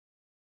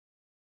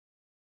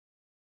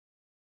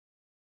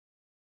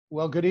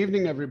Well, good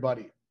evening,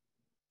 everybody.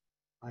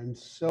 I'm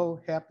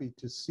so happy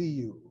to see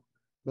you,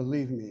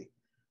 believe me.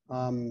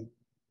 Um,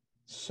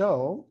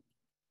 so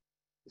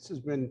this has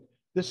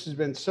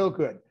been so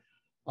good.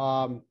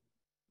 Um,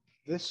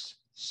 this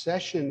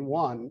session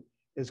one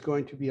is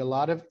going to be a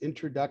lot of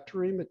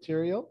introductory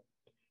material,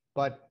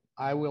 but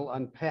I will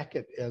unpack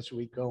it as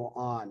we go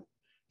on.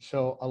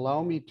 So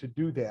allow me to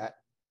do that.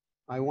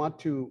 I want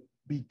to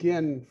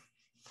begin,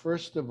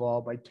 first of all,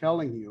 by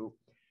telling you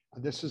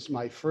this is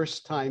my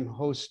first time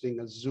hosting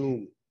a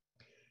Zoom.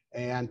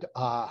 And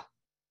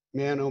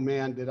man, oh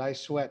man, did I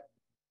sweat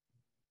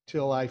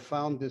till I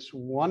found this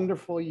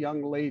wonderful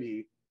young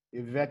lady,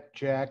 Yvette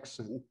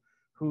Jackson,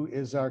 who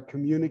is our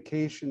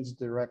communications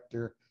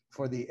director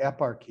for the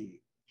eparchy.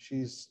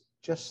 She's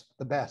just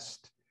the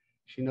best.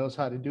 She knows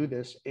how to do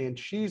this. And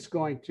she's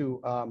going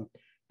to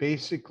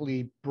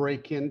basically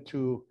break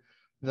into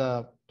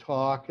the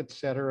talk, et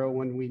cetera,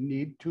 when we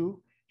need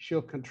to.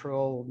 She'll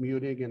control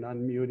muting and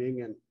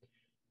unmuting. And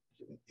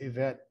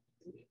Yvette,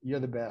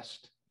 you're the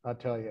best, I'll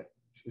tell you.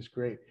 She's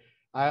great.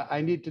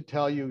 I need to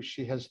tell you,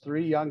 she has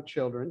 3 young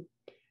children,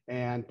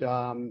 and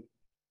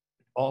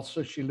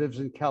also she lives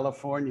in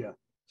California.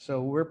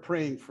 So we're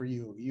praying for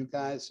you. You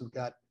guys have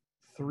got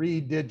 3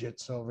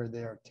 digits over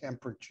there,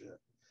 temperature.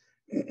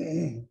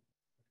 And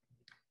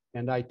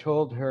I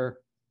told her,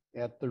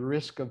 at the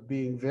risk of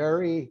being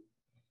very,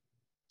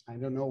 I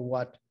don't know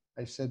what,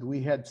 I said,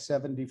 we had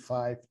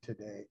 75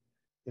 today.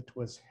 It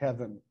was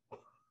heaven.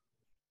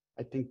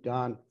 I think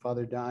Don,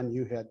 Father Don,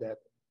 you had that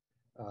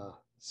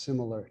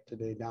similar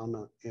today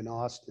down in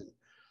Austin.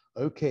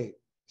 Okay,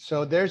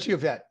 so there's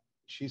Yvette.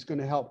 She's going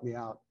to help me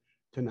out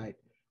tonight.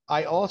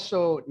 I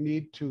also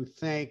need to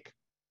thank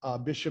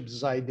Bishop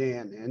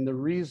Zaidan, and the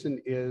reason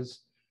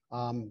is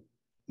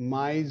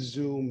my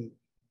Zoom,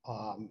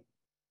 I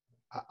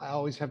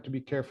always have to be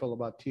careful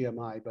about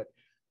TMI, but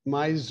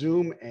my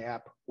Zoom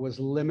app was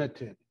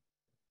limited,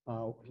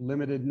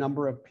 limited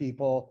number of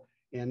people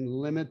and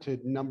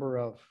limited number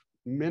of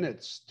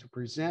minutes to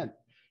present.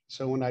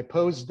 So when I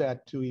posed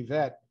that to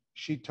Yvette,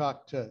 she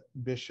talked to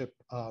Bishop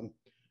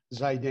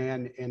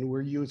Zaidan, and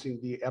we're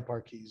using the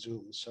eparchy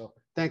Zoom. So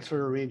thanks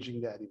for arranging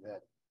that,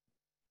 Yvette.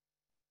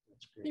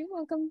 That's great. You're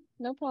welcome.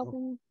 No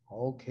problem.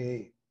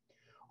 Okay.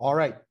 All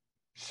right.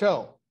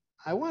 So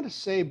I want to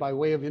say, by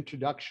way of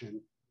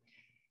introduction,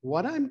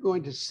 what I'm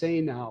going to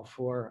say now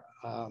for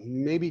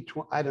maybe,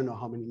 I don't know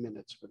how many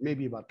minutes, but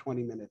maybe about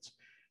 20 minutes,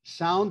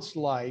 sounds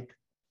like,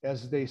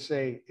 as they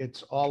say,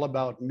 it's all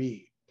about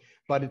me.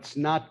 But it's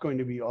not going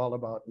to be all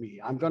about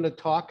me. I'm going to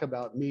talk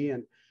about me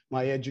and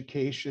my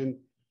education.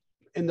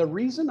 And the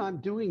reason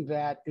I'm doing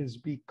that is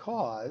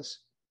because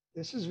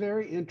this is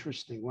very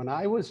interesting. When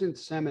I was in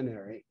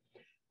seminary,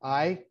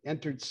 I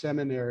entered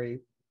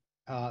seminary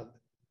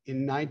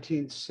in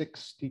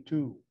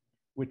 1962,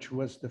 which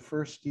was the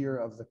first year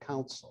of the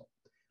council.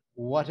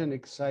 What an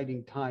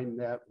exciting time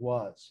that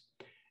was.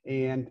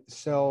 And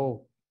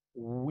so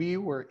we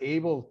were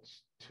able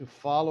to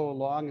follow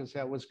along as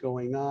that was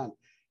going on.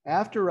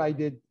 After I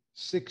did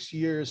 6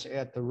 years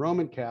at the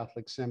Roman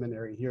Catholic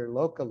Seminary here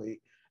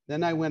locally,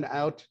 then I went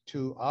out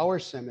to our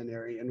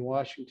seminary in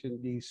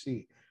Washington,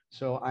 D.C.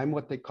 So I'm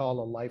what they call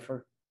a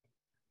lifer,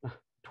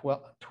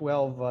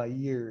 12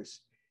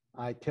 years.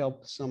 I tell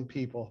some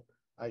people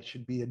I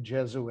should be a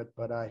Jesuit,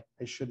 but I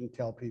shouldn't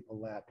tell people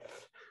that.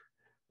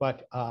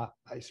 But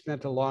I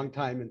spent a long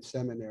time in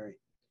seminary,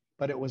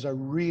 but it was a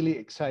really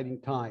exciting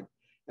time.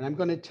 And I'm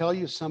going to tell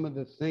you some of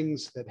the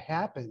things that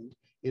happened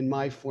in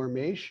my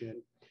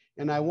formation.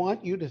 And I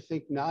want you to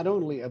think not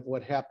only of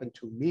what happened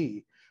to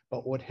me,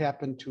 but what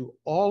happened to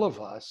all of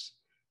us,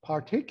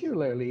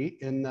 particularly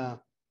in the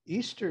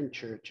Eastern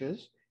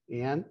churches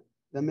and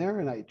the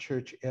Maronite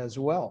Church as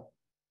well.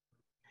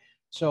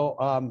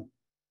 So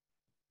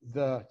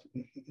the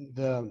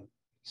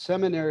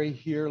seminary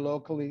here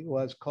locally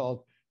was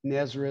called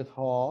Nazareth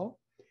Hall.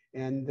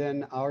 And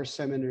then our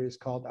seminary is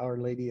called Our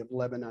Lady of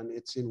Lebanon.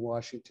 It's in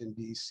Washington,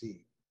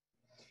 D.C.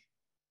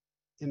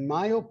 In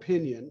my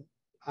opinion,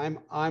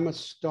 I'm a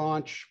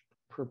staunch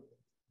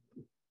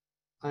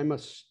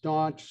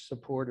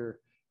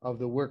supporter of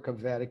the work of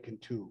Vatican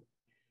II.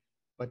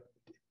 But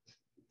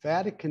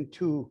Vatican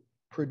II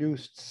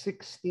produced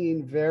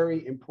 16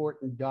 very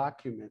important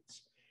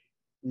documents,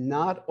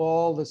 not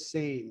all the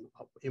same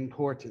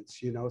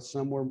importance, you know,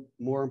 some were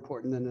more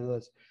important than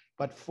others.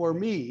 But for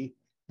me,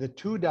 the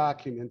 2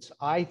 documents,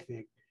 I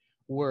think,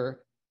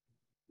 were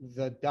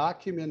the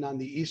document on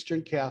the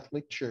Eastern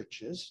Catholic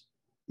churches.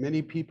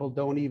 Many people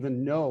don't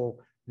even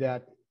know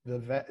that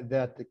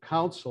the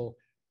council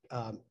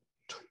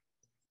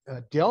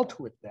dealt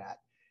with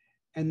that.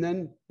 And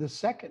then the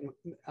second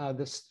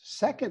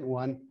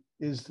one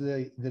is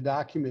the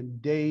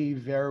document Dei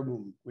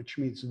Verbum, which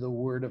means the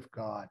Word of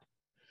God.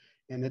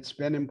 And it's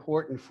been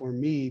important for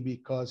me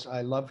because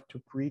I love to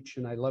preach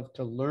and I love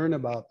to learn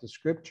about the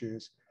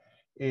scriptures.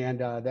 And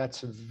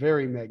that's a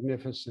very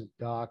magnificent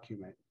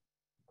document.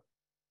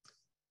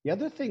 The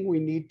other thing we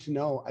need to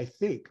know, I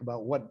think,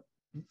 about what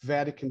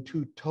Vatican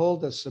II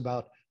told us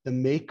about the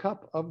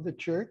makeup of the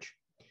church,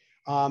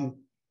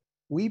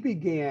 we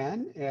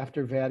began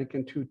after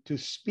Vatican II to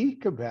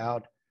speak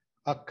about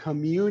a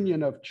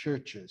communion of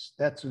churches.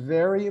 That's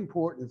very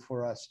important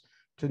for us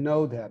to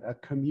know that, a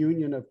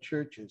communion of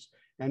churches.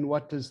 And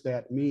what does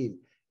that mean?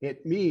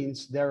 It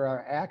means there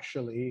are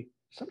actually,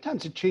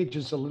 sometimes it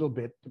changes a little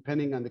bit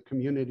depending on the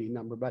community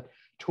number, but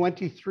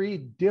 23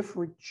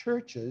 different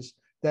churches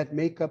that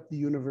make up the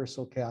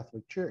Universal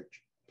Catholic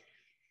Church.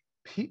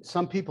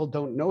 Some people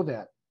don't know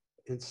that.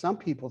 And some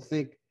people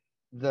think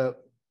the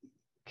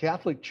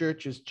Catholic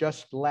Church is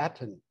just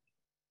Latin.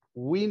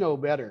 We know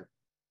better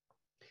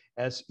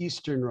as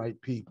Eastern Rite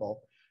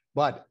people,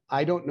 but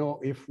I don't know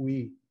if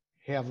we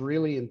have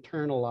really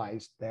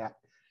internalized that.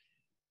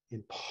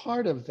 And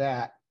part of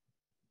that,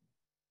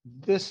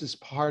 this is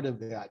part of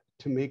that,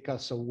 to make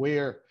us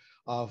aware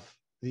of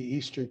the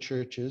Eastern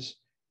churches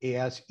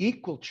as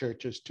equal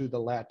churches to the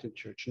Latin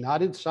Church,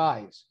 not in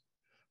size,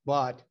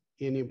 but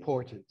in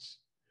importance.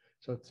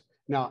 So it's,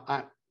 now,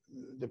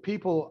 the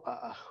people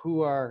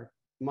who are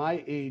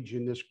my age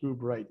in this group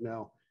right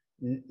now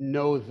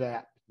know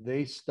that.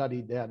 They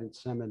studied that in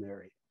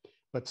seminary.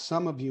 But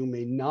some of you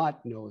may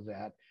not know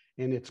that,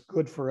 and it's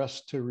good for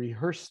us to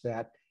rehearse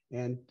that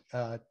and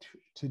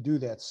to do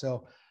that.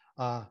 So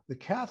the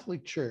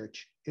Catholic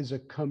Church is a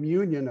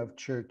communion of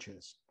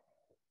churches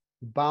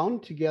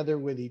bound together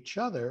with each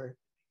other,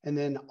 and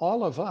then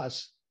all of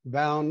us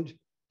bound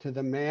to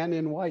the man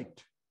in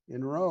white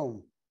in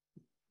Rome,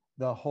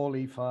 the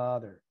Holy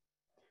Father.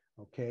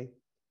 Okay.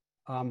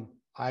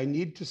 I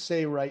need to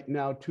say right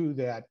now too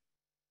that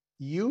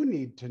you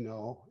need to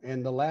know,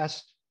 and the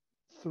last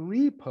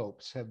 3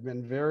 popes have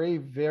been very,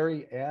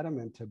 very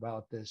adamant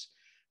about this.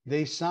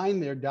 They sign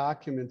their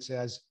documents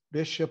as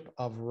Bishop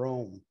of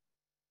Rome,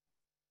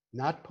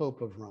 not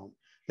Pope of Rome.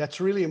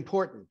 That's really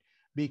important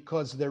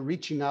because they're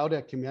reaching out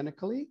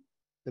ecumenically.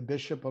 The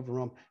Bishop of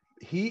Rome,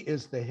 he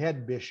is the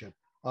head bishop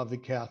of the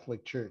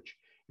Catholic Church.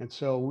 And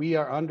so we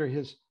are under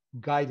his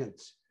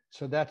guidance.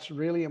 So that's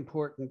really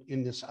important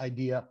in this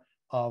idea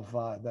of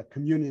the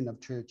communion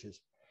of churches.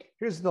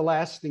 Here's the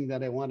last thing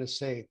that I want to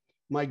say.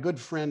 My good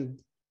friend,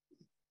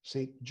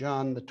 St.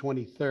 John the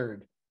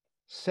 23rd,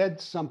 said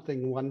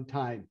something one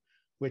time,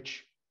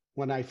 which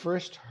when I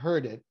first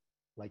heard it,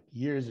 like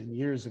years and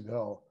years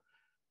ago,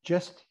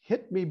 just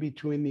hit me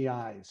between the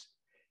eyes.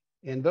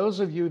 And those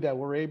of you that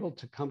were able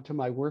to come to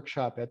my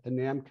workshop at the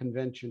NAM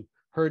convention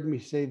heard me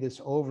say this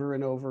over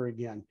and over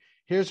again.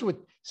 Here's what,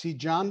 see,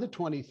 John the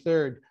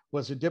 23rd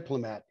was a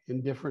diplomat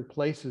in different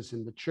places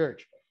in the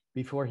church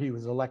before he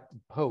was elected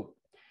Pope.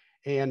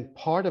 And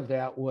part of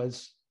that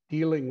was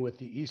dealing with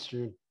the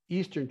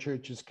Eastern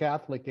churches,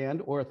 Catholic and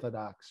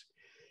Orthodox.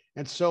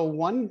 And so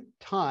one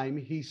time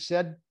he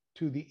said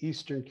to the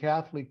Eastern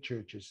Catholic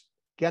churches,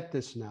 get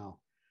this now,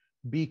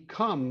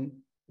 become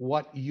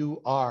what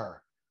you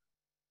are.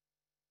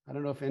 I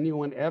don't know if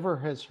anyone ever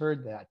has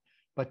heard that,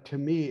 but to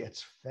me,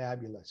 it's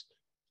fabulous.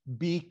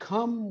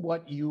 Become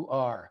what you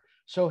are.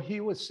 So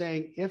he was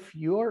saying, if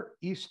you're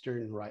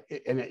Eastern, right,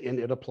 and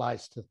it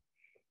applies to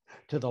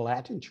the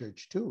Latin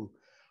Church too,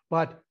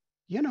 but,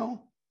 you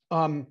know,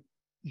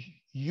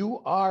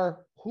 you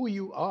are who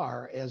you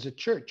are as a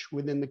church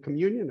within the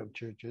communion of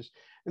churches.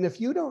 And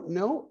if you don't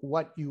know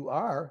what you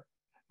are,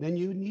 then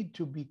you need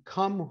to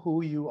become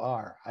who you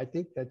are. I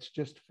think that's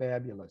just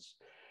fabulous.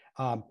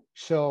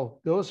 So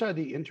those are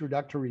the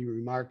introductory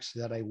remarks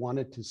that I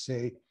wanted to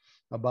say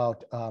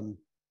about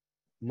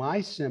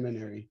my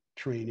seminary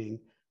training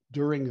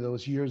during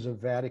those years of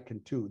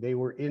Vatican II. They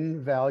were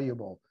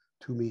invaluable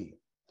to me.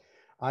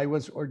 I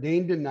was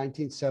ordained in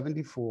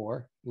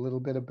 1974, a little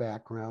bit of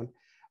background.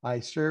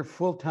 I served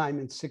full-time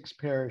in 6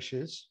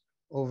 parishes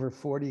over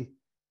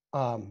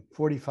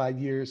 45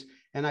 years,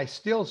 and I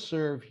still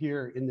serve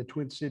here in the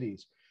Twin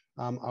Cities.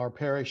 Our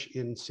parish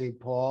in St.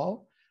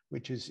 Paul,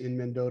 which is in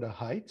Mendota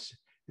Heights,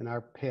 and our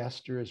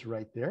pastor is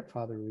right there,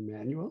 Father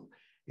Emmanuel,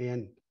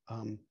 and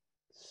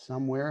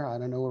somewhere, I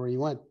don't know where he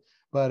went,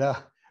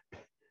 but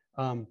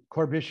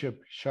Chorbishop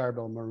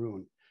Charbel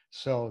Maroon.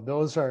 So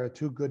those are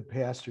 2 good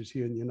pastors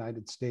here in the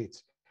United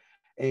States.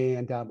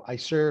 And I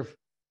serve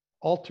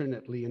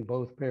alternately in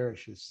both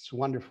parishes. It's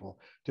wonderful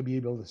to be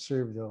able to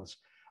serve those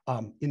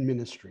in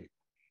ministry.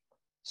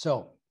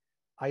 So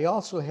I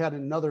also had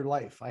another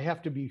life. I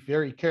have to be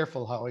very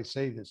careful how I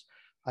say this.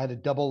 I had a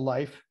double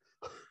life.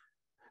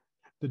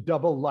 The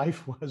double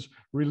life was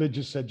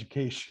religious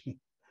education.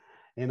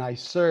 And I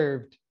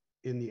served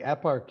in the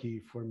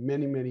eparchy for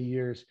many, many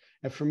years.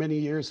 And for many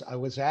years, I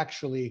was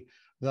actually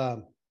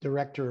the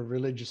director of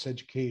religious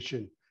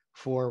education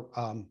for,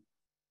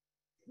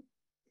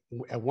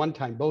 at one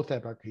time, both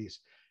eparchies.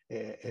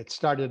 It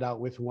started out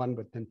with 1,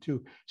 but then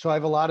 2. So I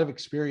have a lot of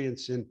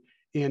experience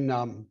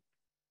in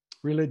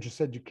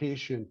religious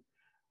education.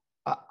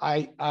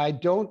 I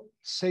don't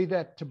say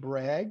that to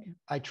brag.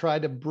 I try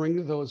to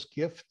bring those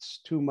gifts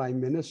to my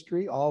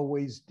ministry,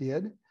 always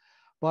did.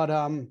 But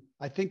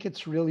I think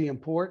it's really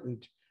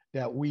important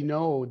that we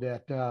know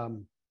that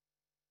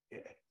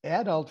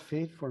adult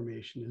faith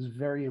formation is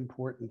very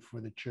important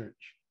for the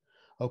church,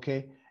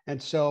 okay?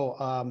 And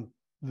so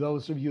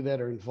those of you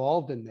that are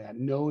involved in that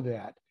know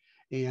that.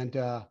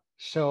 And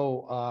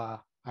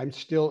so I'm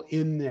still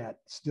in that,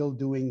 still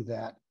doing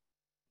that.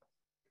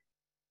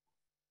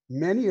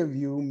 Many of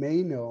you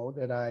may know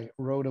that I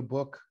wrote a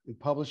book and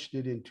published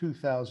it in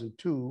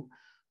 2002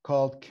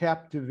 called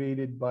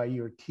Captivated by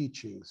Your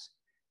Teachings.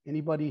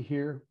 Anybody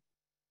here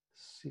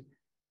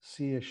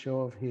see a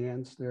show of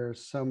hands? There are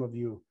some of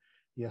you.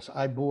 Yes,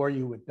 I bore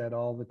you with that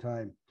all the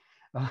time.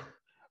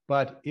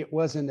 But it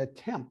was an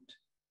attempt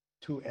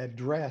to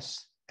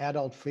address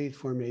adult faith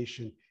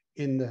formation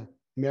in the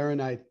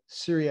Maronite,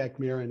 Syriac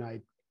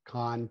Maronite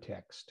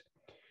context.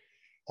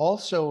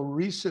 Also,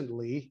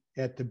 recently,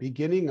 at the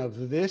beginning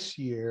of this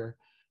year,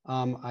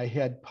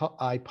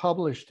 I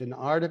published an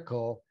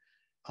article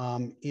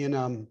in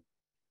a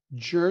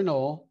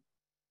journal,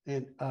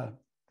 and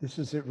this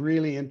is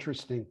really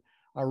interesting,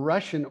 a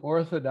Russian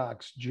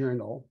Orthodox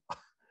journal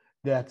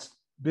that's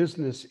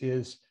business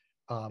is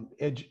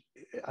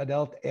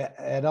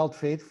adult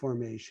faith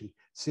formation,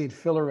 St.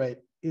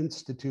 Philarite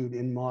Institute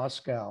in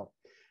Moscow.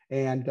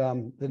 And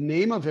the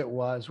name of it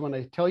was, when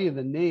I tell you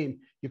the name,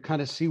 you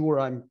kind of see where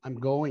I'm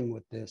going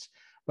with this,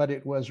 but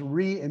it was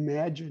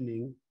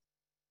Reimagining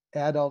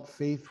Adult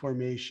Faith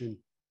Formation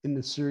in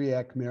the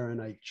Syriac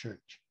Maronite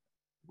Church,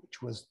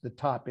 which was the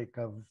topic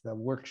of the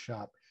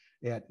workshop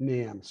at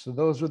NAM. So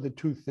those are the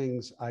two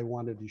things I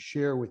wanted to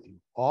share with you.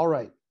 All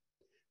right.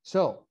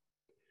 So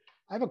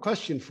I have a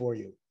question for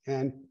you.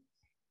 And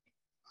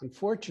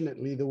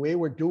unfortunately, the way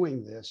we're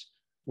doing this,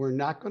 we're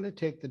not going to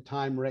take the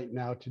time right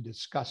now to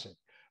discuss it.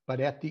 But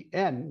at the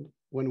end,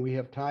 when we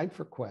have time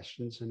for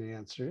questions and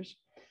answers,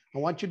 I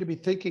want you to be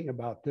thinking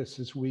about this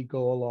as we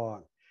go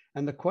along.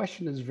 And the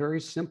question is very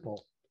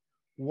simple.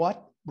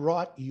 What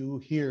brought you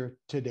here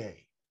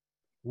today?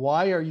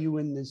 Why are you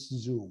in this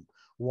Zoom?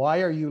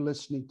 Why are you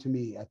listening to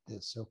me at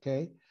this,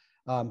 okay?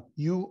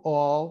 You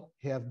all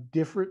have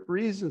different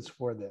reasons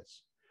for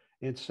this.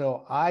 And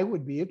so I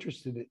would be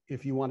interested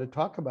if you want to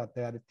talk about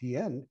that at the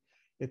end.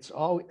 It's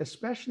all,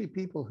 especially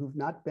people who've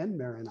not been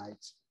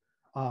Maronites.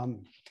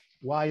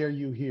 Why are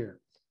you here?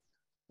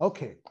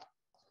 Okay,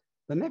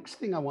 the next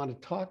thing I want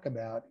to talk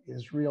about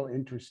is real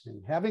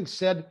interesting. Having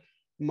said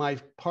my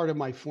part of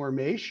my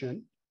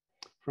formation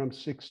from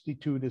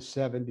 62 to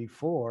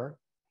 74,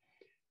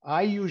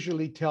 I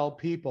usually tell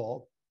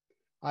people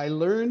I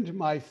learned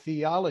my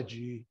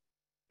theology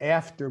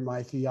after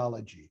my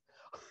theology.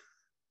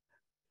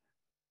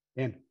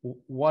 And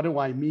what do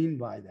I mean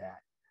by that?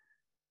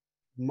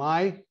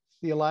 My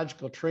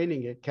theological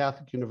training at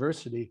Catholic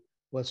University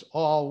was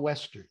all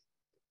Western.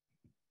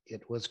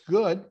 It was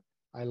good.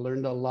 I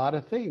learned a lot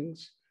of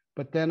things,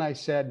 but then I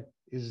said,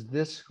 is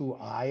this who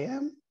I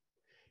am?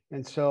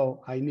 And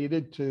so I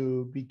needed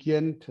to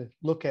begin to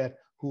look at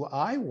who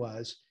I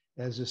was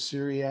as a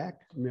Syriac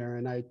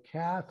Maronite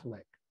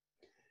Catholic.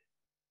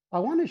 I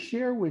want to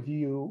share with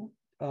you,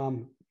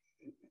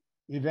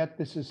 Yvette,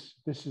 this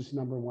is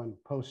number one,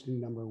 posting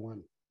number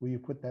one. Will you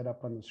put that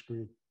up on the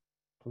screen,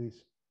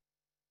 please?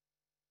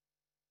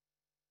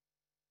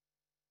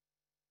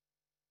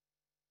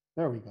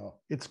 There we go.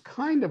 It's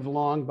kind of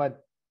long,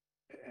 but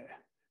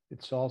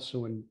it's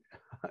also in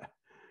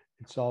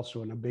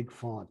a big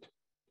font.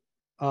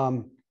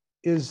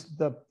 Is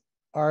the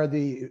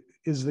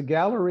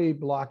gallery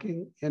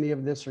blocking any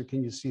of this, or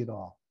can you see it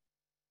all?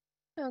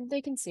 No,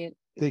 they can see it.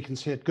 They can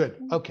see it. Good.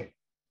 Okay.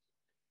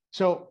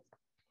 So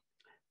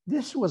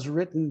this was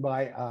written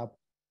by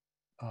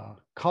a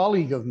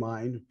colleague of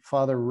mine,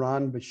 Father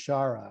Ron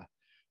Bashara,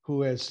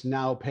 who has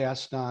now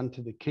passed on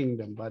to the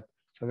kingdom, but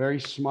a very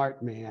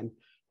smart man.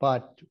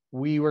 But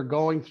we were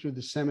going through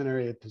the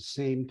seminary at the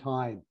same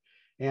time.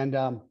 And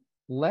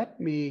let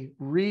me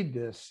read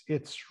this.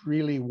 It's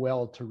really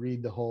well to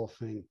read the whole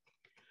thing.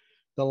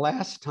 The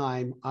last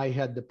time I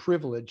had the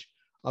privilege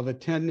of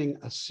attending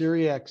a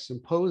Syriac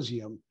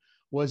symposium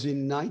was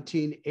in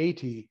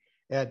 1980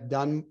 at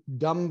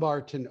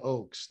Dumbarton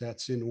Oaks,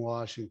 that's in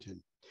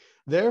Washington.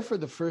 There, for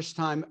the first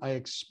time, I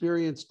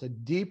experienced a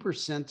deeper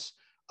sense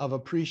of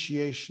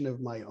appreciation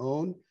of my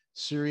own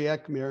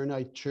Syriac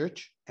Maronite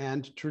church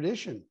and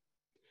tradition.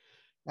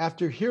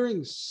 After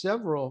hearing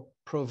several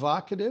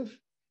provocative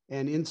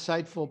and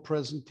insightful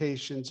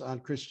presentations on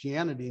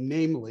Christianity,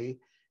 namely,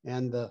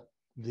 and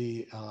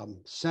the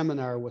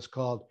seminar was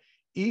called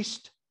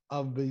East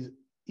of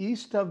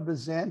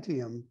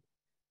Byzantium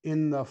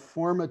in the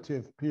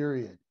Formative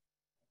Period.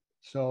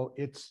 So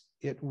it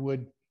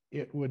would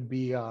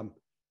be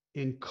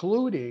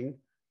including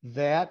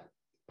that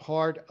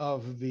part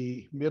of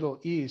the Middle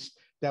East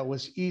that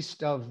was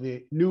east of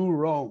the New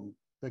Rome,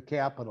 the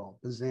capital,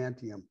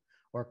 Byzantium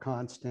or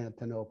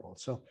Constantinople.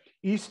 So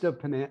east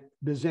of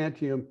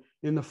Byzantium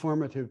in the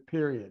Formative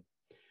Period.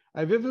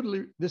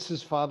 This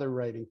is Father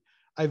writing,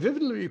 I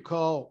vividly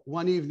recall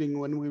one evening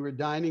when we were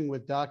dining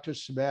with Dr.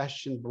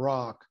 Sebastian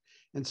Brock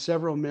and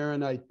several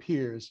Maronite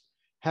peers,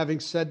 having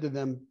said to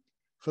them,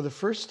 for the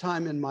first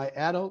time in my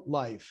adult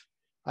life,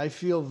 I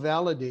feel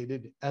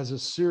validated as a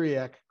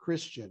Syriac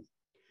Christian.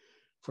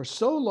 For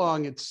so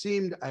long, it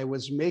seemed I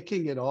was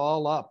making it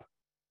all up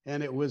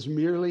and it was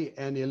merely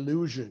an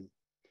illusion.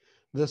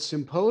 The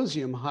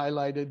symposium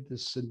highlighted the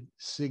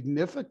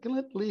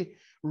significantly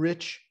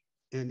rich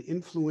and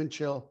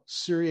influential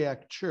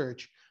Syriac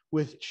church,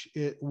 with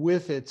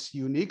its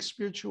unique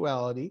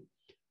spirituality,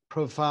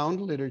 profound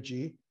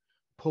liturgy,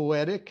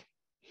 poetic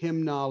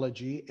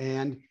hymnology,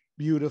 and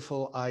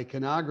beautiful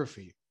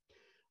iconography.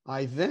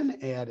 I then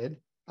added,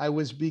 I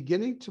was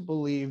beginning to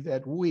believe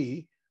that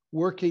we,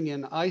 working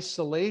in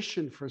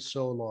isolation for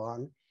so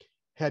long,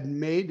 had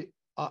made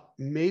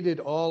it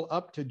all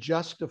up to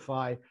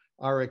justify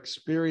our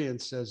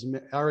existence as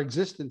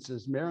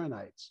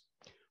Maronites.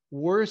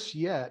 Worse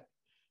yet,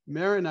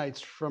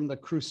 Maronites from the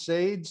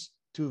Crusades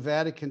to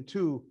Vatican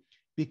II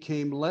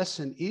became less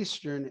an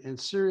Eastern and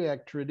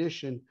Syriac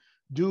tradition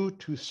due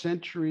to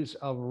centuries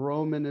of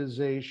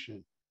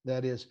Romanization,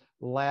 that is,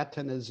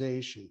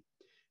 Latinization.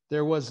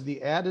 There was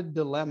the added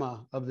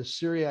dilemma of the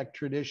Syriac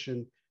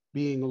tradition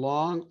being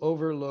long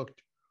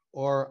overlooked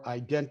or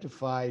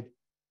identified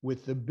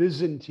with the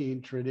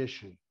Byzantine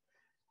tradition.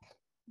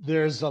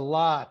 There's a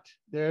lot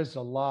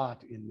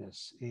in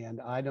this,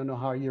 and I don't know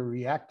how you're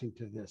reacting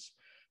to this,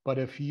 but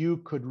if you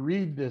could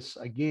read this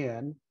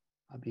again,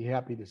 I'd be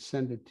happy to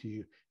send it to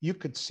you. You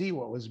could see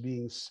what was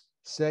being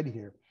said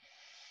here.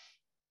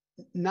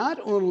 Not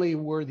only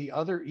were the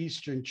other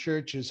Eastern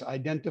churches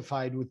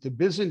identified with the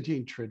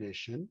Byzantine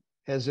tradition,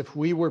 as if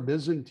we were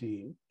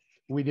Byzantine,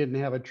 we didn't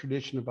have a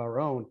tradition of our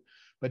own,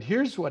 but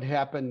here's what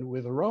happened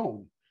with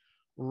Rome.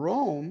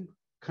 Rome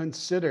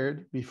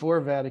considered, before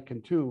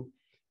Vatican II,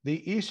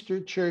 the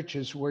Eastern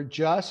churches were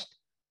just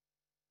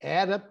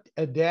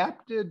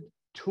adapted,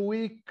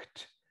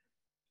 tweaked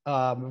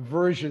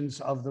versions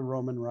of the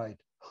Roman Rite.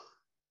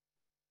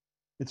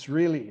 It's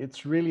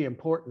really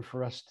important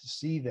for us to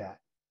see that.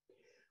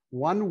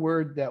 One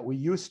word that we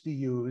used to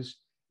use,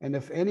 and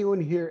if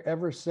anyone here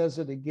ever says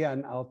it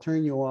again, I'll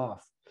turn you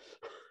off.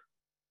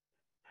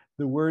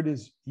 The word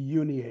is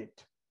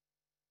uniate.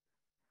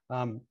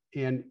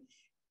 And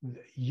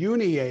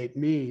uniate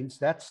means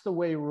that's the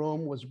way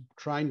Rome was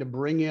trying to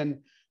bring in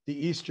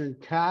the Eastern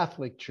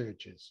Catholic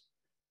churches.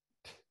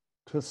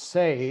 To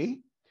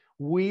say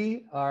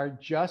we are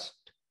just,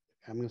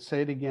 I'm going to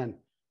say it again,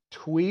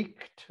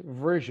 tweaked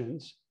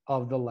versions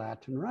of the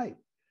Latin Rite.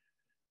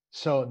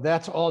 So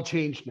that's all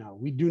changed now.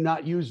 We do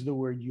not use the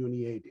word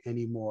uniate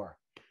anymore.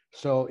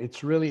 So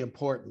it's really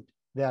important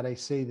that I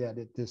say that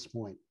at this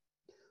point.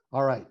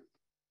 All right.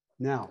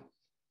 Now,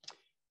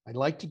 I'd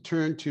like to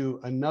turn to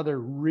another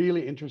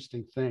really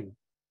interesting thing.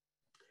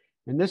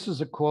 And this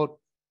is a quote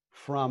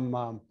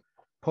from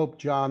Pope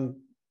John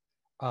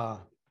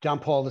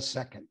Paul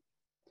II.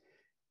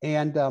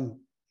 And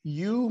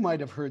you might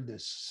have heard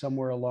this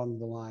somewhere along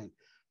the line,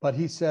 but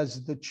he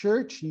says, the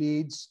church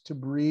needs to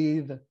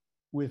breathe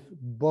with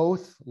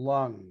both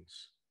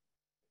lungs.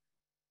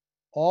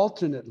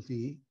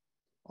 Alternatively,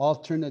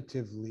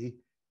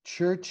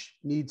 church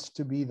needs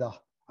to be the,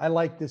 I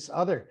like this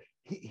other,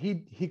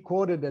 he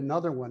quoted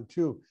another one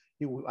too.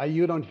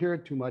 You don't hear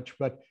it too much,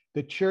 but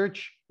the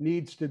church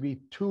needs to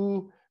be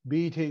two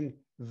beating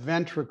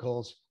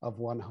ventricles of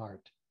one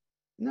heart.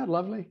 Isn't that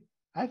lovely?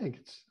 I think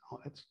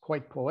it's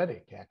quite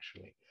poetic,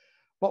 actually.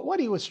 But what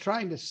he was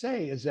trying to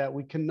say is that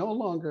we can no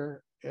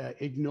longer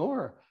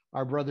ignore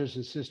our brothers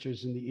and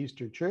sisters in the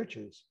Eastern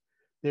churches.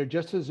 They're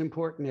just as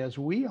important as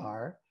we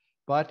are,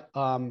 but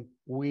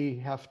we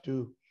have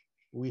to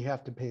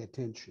pay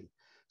attention.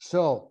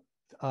 So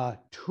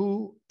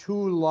two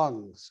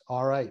lungs.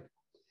 All right.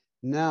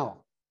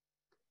 Now,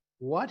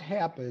 what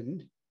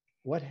happened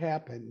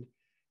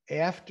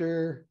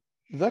after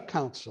the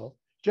council,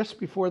 just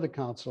before the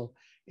council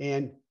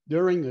and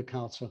during the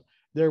council?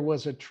 There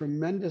was a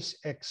tremendous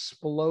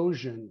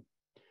explosion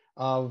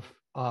of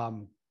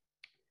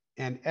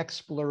an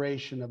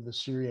exploration of the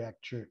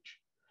Syriac church.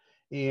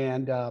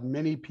 And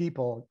many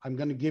people, I'm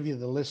going to give you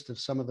the list of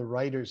some of the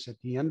writers at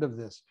the end of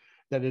this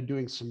that are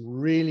doing some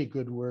really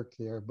good work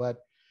there. But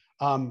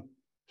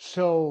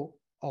so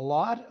a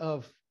lot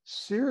of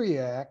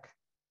Syriac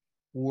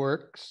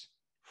works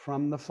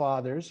from the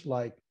fathers,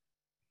 like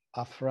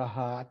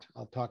Afrahat,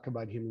 I'll talk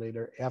about him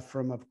later,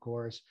 Ephraim, of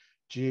course,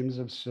 James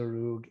of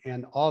Sarug,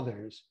 and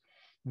others,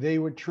 they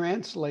were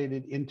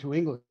translated into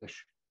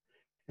English.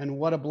 And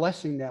what a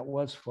blessing that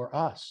was for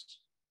us.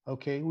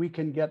 Okay, we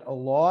can get a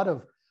lot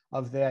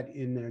of that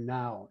in there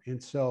now.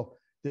 And so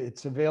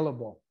it's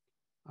available.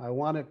 I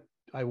want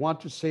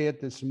to say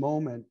at this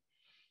moment,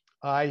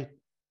 I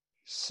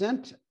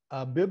sent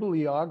a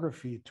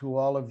bibliography to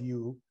all of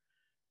you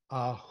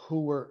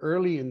who were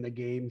early in the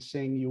game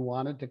saying you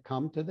wanted to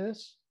come to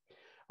this.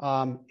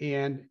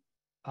 And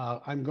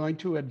I'm going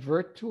to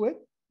advert to it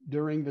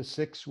during the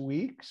 6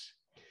 weeks.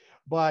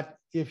 But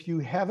if you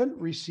haven't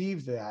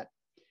received that,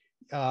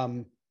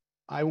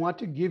 I want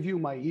to give you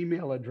my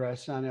email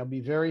address, and I'll be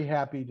very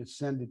happy to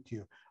send it to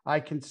you. I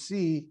can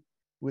see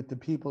with the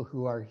people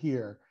who are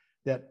here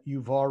that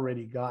you've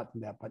already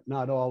gotten that, but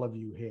not all of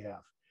you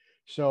have.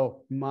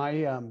 So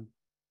my,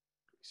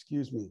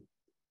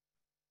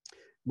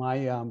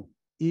 my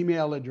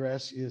email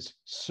address is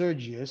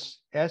Sergius,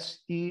 Sergius,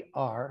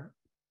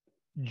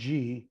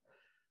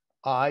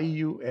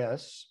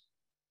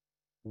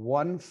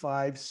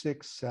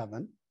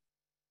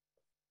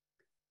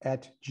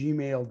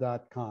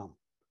 1567@gmail.com.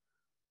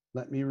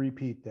 Let me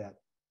repeat that.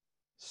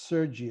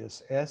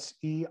 Sergius, Sergius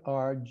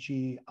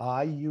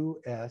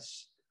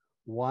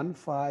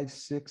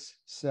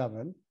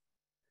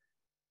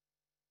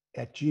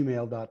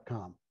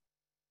 1567@gmail.com.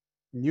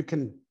 You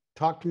can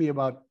talk to me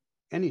about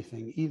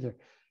anything either,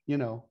 you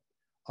know,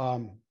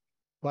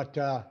 but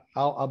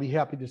I'll be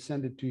happy to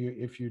send it to you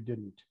if you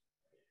didn't.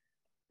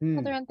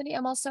 Father Anthony,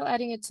 I'm also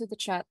adding it to the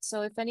chat.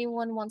 So if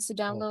anyone wants to Oh,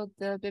 download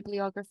the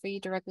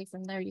bibliography directly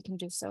from there, you can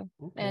do so.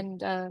 okay.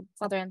 And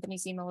Father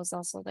Anthony's email is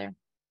also there.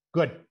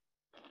 Good.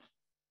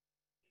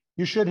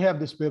 You should have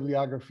this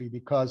bibliography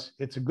because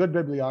it's a good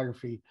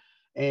bibliography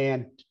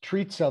and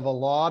treats of a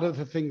lot of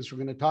the things we're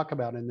going to talk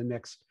about in the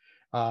next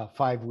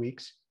 5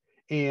 weeks.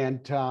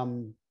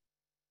 And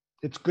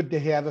it's good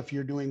to have if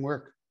you're doing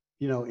work,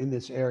 you know, in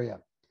this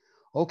area.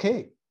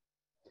 Okay.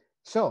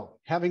 So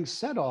having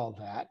said all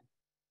that,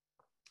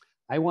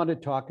 I want to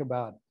talk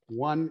about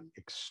one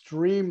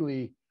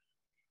extremely,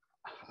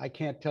 I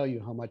can't tell you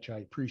how much I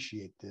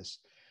appreciate this.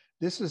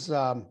 This is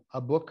a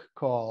book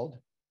called,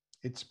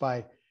 it's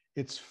by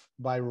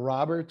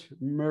Robert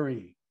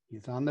Murray.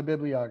 He's on the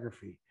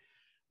bibliography.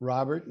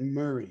 Robert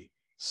Murray,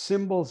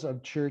 Symbols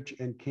of Church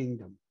and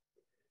Kingdom.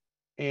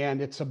 And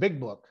it's a big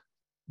book,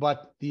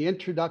 but the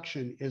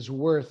introduction is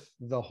worth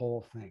the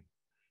whole thing.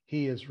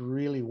 He is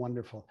really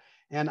wonderful.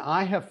 And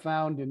I have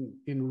found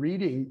in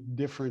reading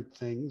different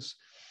things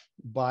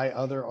by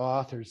other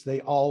authors,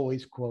 they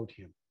always quote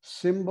him.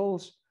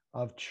 Symbols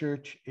of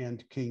Church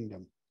and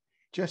Kingdom.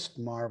 Just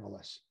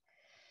marvelous.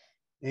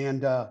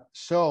 And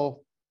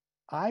so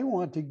I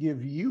want to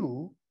give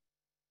you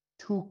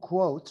 2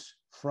 quotes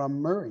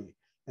from Murray.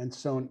 And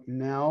so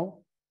now,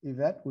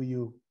 Yvette, will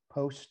you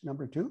post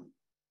number 2?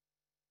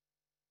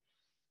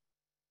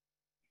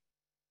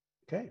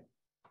 Okay.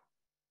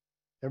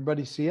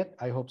 Everybody see it?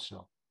 I hope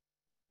so.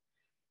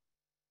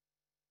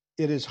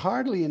 It is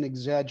hardly an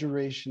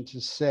exaggeration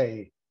to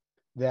say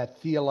that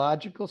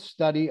theological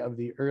study of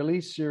the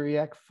early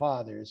Syriac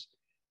fathers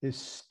is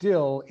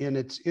still in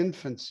its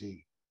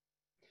infancy.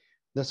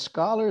 The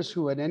scholars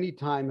who at any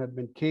time have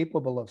been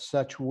capable of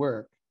such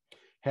work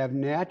have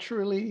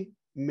naturally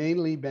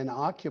mainly been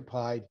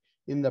occupied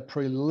in the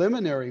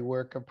preliminary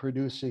work of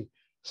producing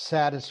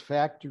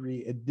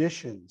satisfactory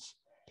editions,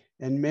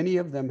 and many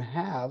of them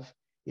have,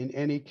 in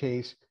any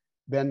case,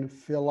 been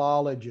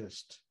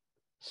philologists,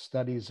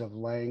 studies of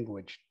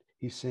language.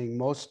 He's saying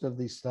most of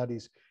these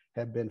studies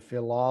have been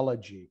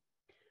philology,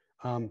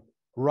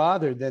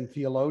 rather than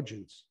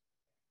theologians.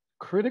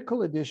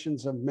 Critical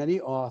editions of many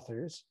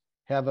authors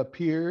have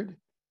appeared,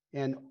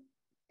 and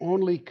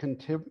only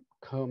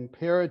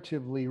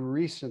comparatively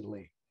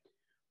recently.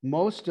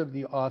 Most of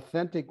the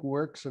authentic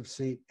works of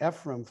St.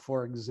 Ephrem,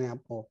 for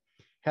example,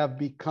 have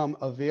become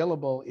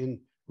available in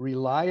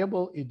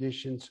reliable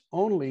editions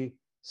only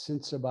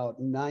since about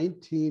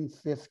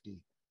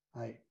 1950.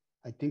 I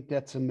think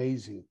that's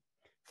amazing.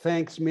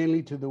 Thanks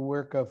mainly to the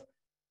work of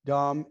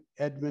Dom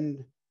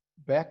Edmund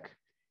Beck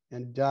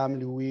and Dom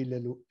Louis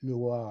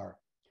Loire.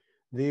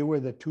 They were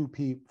the 2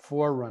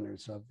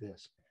 forerunners of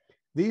this.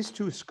 These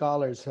 2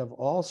 scholars have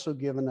also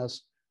given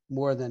us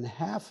more than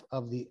half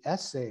of the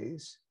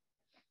essays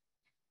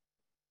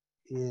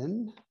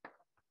in,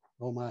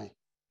 oh my,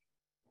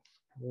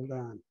 hold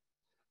on.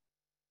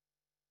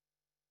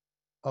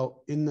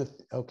 Oh,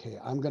 okay,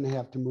 I'm going to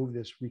have to move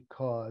this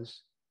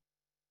because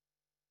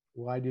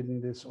why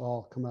didn't this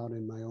all come out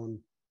in my own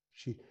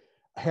sheet?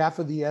 Half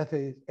of the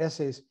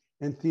essays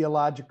in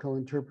theological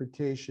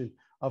interpretation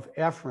of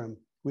Ephrem,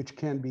 which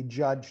can be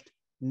judged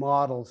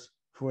models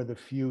for the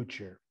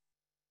future.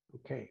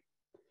 Okay,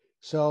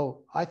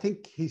 so I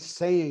think he's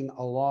saying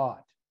a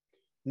lot.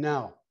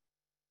 Now,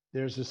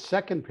 there's a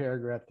second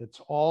paragraph that's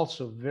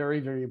also very,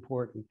 very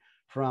important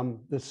from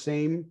the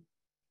same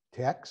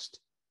text,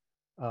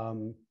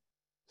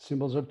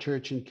 Symbols of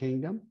Church and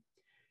Kingdom.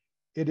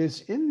 It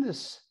is in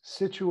this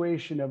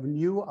situation of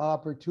new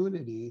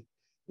opportunity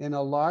in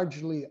a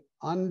largely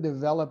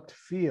undeveloped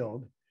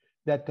field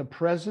that the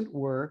present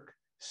work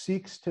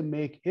seeks to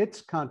make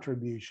its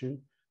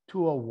contribution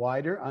to a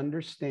wider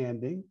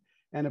understanding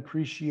and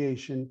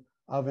appreciation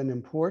of an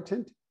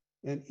important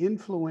and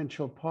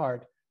influential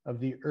part of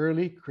the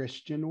early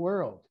Christian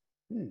world.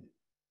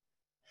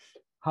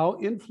 How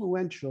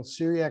influential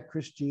Syriac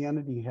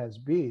Christianity has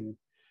been,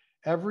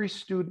 every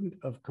student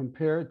of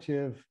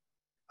comparative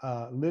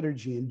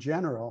liturgy in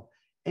general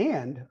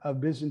and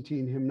of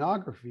Byzantine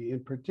hymnography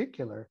in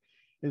particular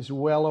is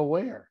well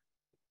aware.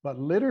 But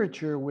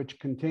literature which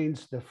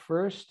contains the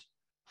first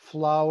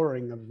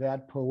flowering of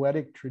that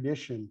poetic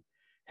tradition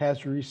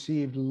has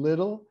received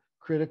little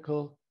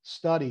critical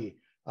study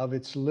of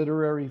its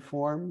literary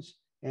forms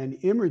and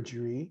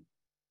imagery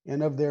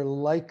and of their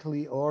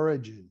likely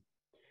origin.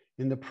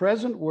 In the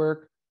present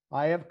work,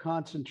 I have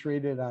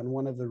concentrated on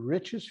one of the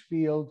richest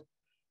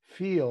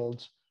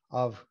fields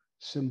of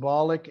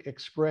symbolic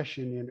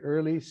expression in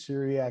early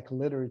Syriac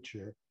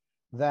literature,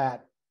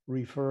 that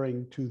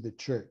referring to the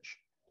church.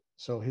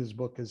 So his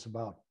book is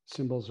about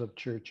symbols of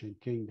church and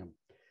kingdom.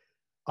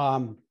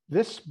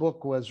 This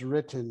book was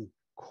written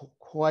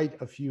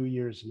quite a few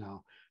years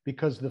now,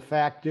 because the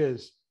fact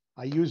is,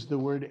 I use the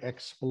word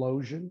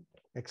explosion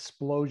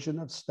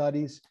of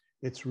studies.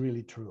 It's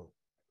really true,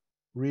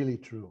 really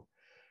true.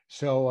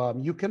 So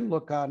you can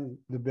look on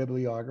the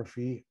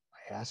bibliography,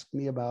 ask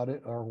me about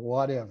it or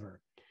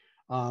whatever.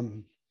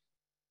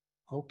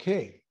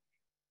 Okay,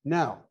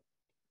 now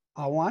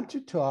I want to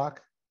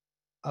talk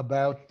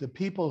about the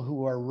people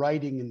who are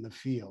writing in the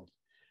field.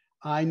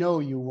 I know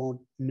you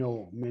won't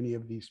know many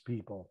of these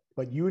people,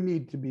 but you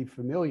need to be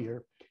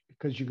familiar,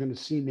 because you're going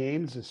to see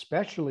names,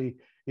 especially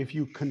if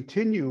you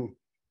continue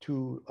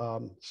to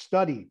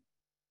study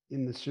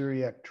in the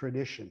Syriac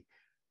tradition,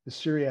 the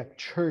Syriac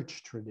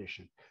church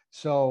tradition.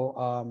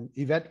 So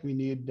Yvette, we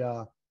need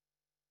to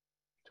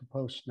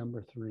post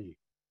number 3.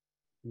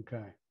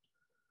 Okay.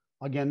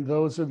 Again,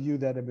 those of you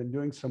that have been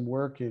doing some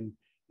work in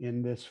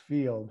this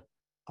field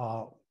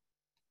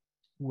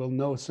will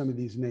know some of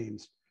these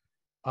names.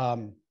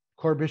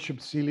 Core Bishop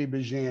Salim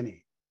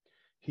Bejani.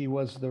 He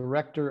was the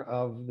rector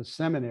of the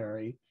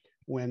seminary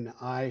when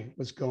I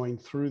was going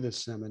through the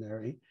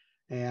seminary,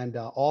 and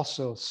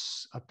also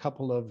a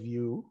couple of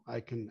you,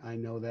 I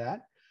know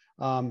that.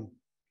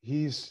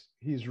 He's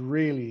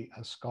really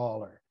a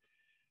scholar.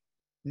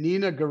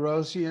 Nina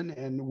Garosian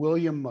and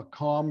William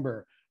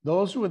Macomber.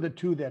 Those were the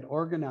two that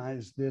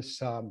organized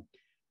this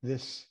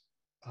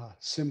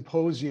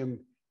symposium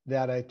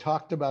that I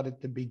talked about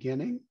at the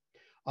beginning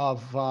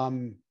of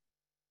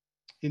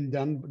in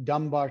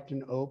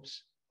Dumbarton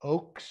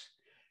Oaks.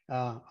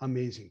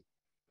 Amazing.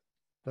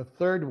 The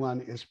third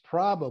one is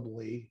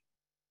probably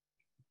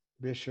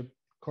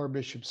Core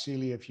Bishop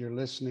Seeley. If you're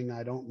listening,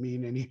 I don't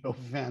mean any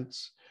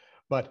offense,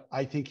 but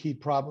I think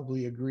he'd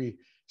probably agree.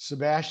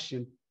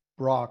 Sebastian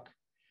Brock.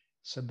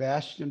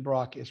 Sebastian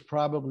Brock is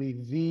probably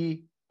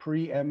the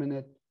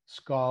preeminent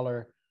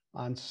scholar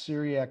on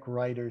Syriac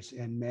writers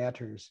and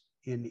matters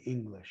in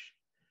English.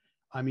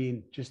 I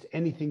mean, just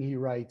anything he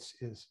writes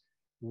is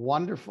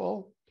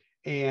wonderful,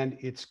 and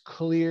it's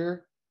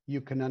clear. You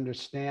can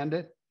understand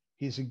it.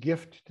 He's a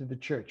gift to the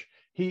church.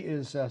 He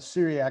is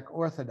Syriac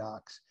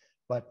Orthodox,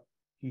 but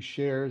he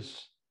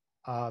shares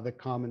the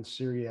common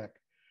Syriac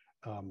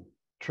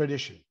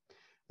tradition.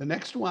 The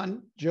next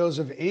one,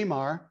 Joseph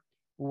Amar,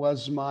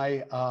 was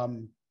my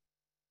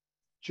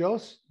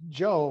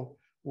Joe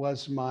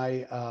was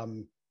my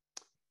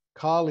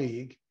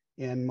colleague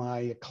and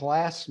my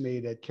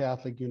classmate at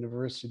Catholic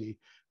University,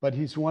 but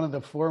he's one of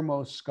the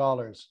foremost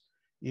scholars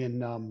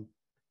in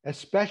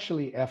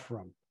especially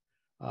Ephraim.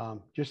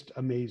 Just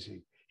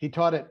amazing. He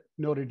taught at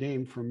Notre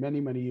Dame for many,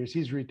 many years.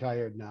 He's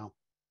retired now.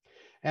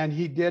 And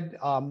he did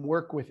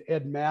work with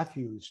Ed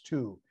Matthews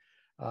too.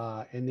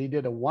 And they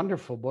did a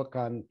wonderful book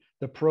on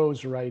the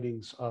prose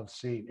writings of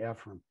St.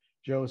 Ephraim,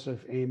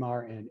 Joseph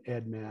Amar and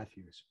Ed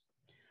Matthews.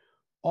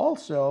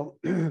 Also,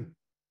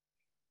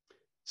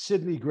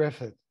 Sidney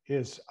Griffith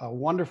is a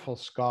wonderful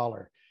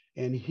scholar,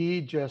 and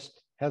he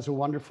just has a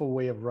wonderful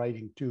way of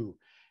writing too.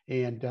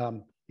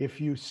 And if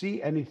you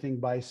see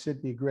anything by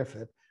Sidney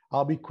Griffith,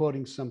 I'll be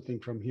quoting something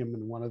from him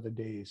in one of the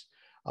days.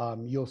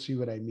 You'll see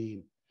what I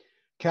mean.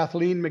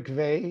 Kathleen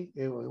McVeigh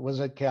was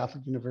at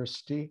Catholic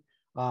University,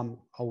 a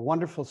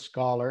wonderful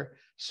scholar.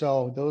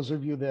 So those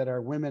of you that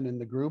are women in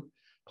the group,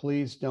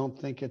 please don't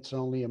think it's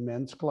only a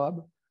men's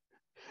club.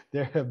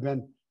 There have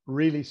been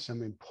really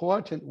some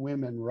important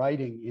women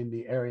writing in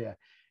the area,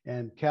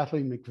 and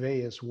Kathleen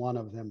McVeigh is one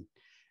of them.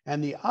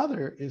 And the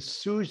other is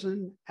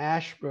Susan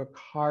Ashbrook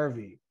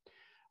Harvey.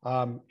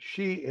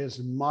 She is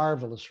a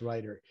marvelous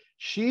writer.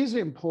 She's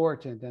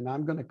important, and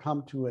I'm going to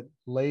come to it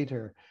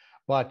later,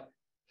 but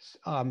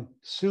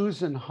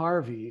Susan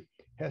Harvey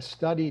has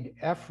studied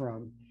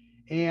Ephraim,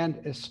 and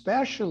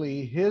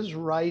especially his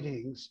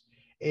writings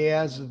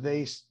as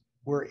they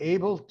were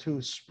able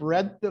to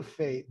spread the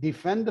faith,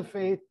 defend the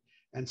faith,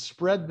 and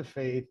spread the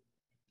faith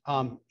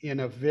in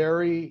a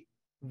very,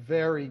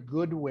 very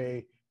good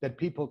way that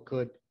people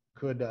could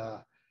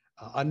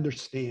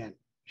understand.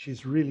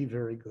 She's really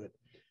very good.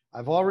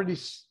 I've already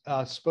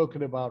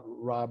spoken about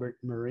Robert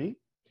Murray.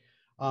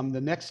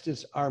 The next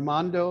is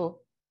Armando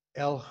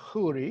El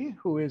Khoury,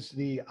 who is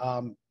the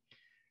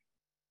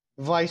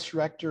vice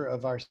rector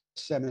of our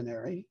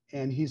seminary,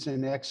 and he's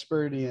an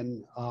expert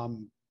in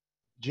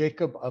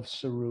Jacob of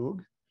Sarug.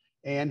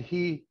 And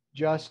he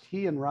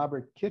and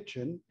Robert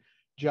Kitchen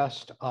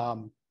just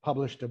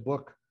published a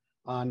book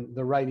on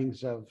the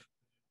writings of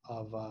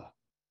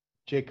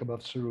Jacob of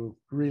Sarug.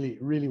 Really,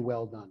 really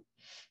well done.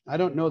 I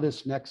don't know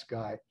this next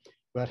guy,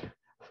 but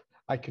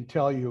I can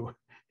tell you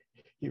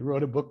he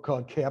wrote a book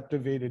called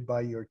Captivated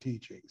by Your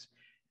Teachings.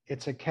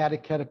 It's a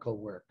catechetical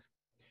work.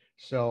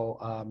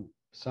 So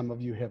some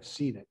of you have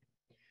seen it.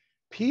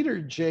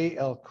 Peter J.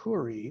 El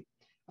Khoury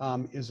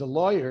is a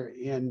lawyer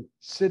in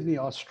Sydney,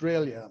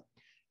 Australia.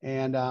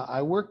 And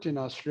I worked in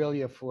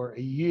Australia for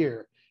a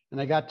year, and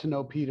I got to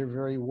know Peter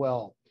very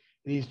well.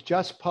 And he's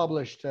just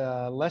published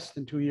less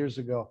than 2 years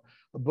ago,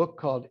 a book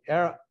called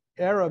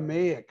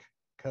Aramaic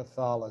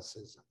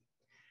Catholicism.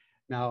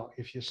 Now,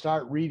 if you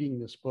start reading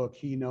this book,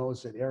 he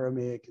knows that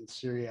Aramaic and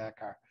Syriac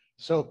are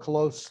so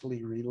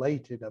closely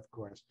related, of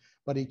course,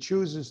 but he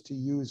chooses to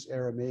use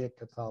Aramaic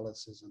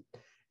Catholicism,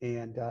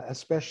 and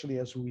especially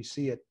as we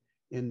see it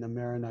in the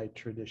Maronite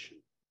tradition.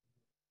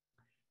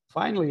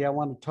 Finally, I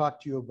want to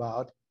talk to you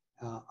about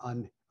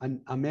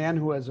a man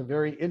who has a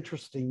very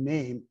interesting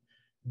name,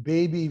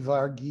 Baby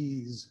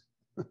Varghese.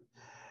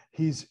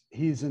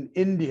 He's an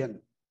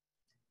Indian,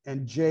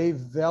 and Jay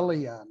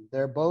Velian.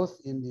 They're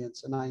both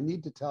Indians. And I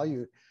need to tell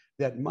you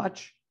that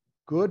much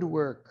good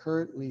work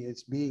currently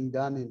is being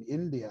done in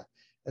India,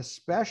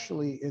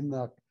 especially in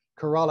the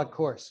Kerala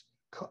coast,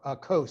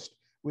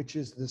 which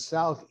is the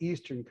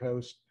southeastern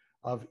coast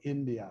of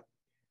India.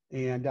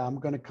 And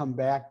I'm going to come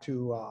back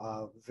to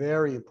a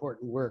very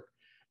important work,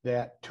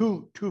 that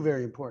two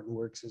very important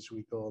works as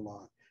we go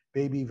along,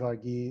 Baby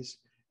Varghese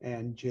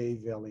and Jay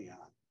Velian.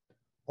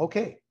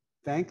 Okay,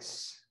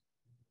 thanks,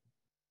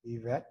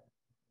 Yvette.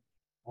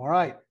 All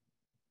right.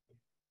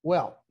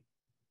 Well,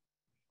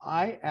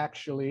 I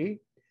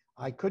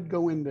could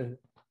go into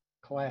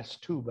class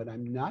 2, but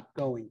I'm not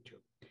going to.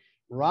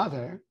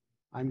 Rather,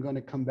 I'm going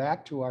to come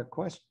back to our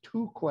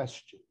two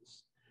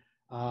questions.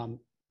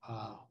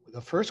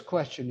 The first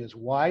question is,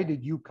 why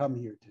did you come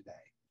here today?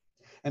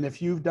 And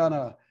if you've done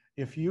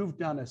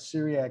a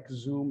Syriac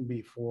Zoom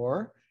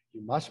before,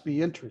 you must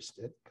be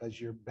interested because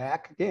you're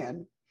back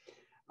again.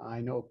 I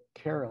know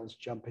Carol's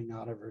jumping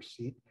out of her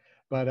seat,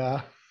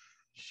 but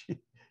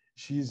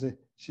she's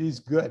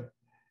good.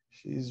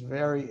 She's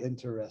very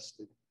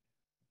interested.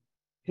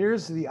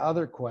 Here's the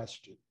other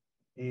question,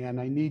 and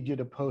I need you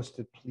to post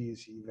it,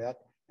 please, Yvette,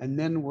 and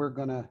then we're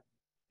going to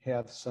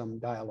have some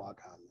dialogue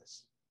on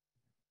this.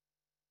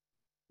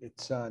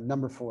 It's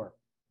number 4.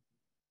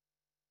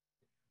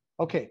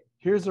 Okay,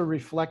 here's a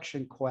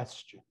reflection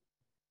question.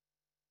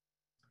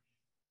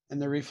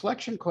 And the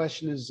reflection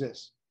question is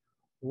this: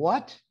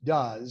 what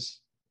does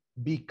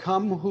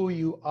become who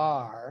you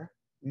are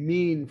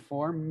mean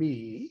for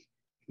me,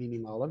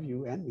 meaning all of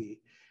you and me,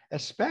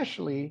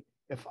 especially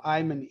if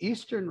I'm an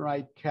Eastern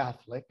Rite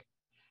Catholic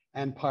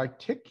and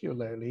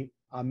particularly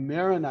a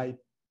Maronite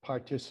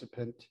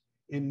participant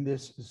in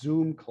this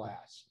Zoom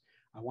class?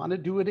 I want to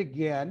do it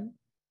again.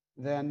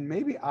 Then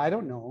maybe, I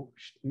don't know,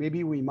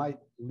 maybe we might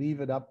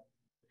leave it up.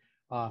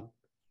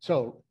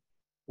 So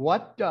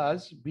what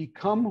does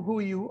become who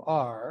you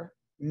are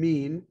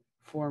mean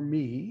for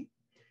me,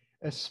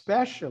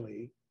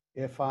 especially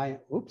if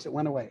oops, it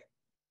went away.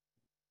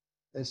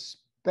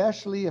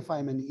 Especially if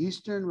I'm an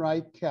Eastern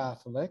Rite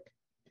Catholic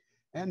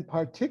and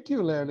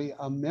particularly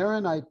a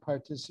Maronite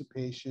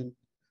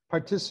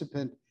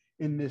participant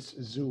in this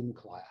Zoom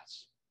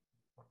class.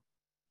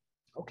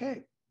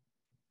 Okay.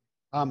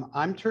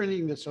 I'm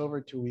turning this over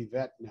to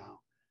Yvette now.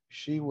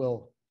 She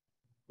will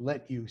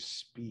let you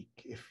speak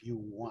if you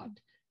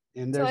want.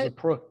 And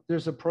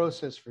there's a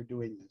process for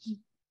doing this.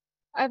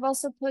 I've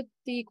also put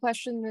the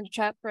question in the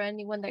chat for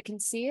anyone that can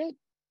see it.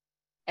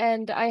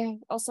 And I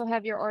also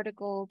have your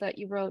article that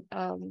you wrote,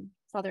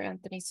 Father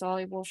Anthony, so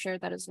I will share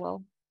that as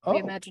well. Oh.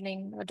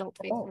 Reimagining Adult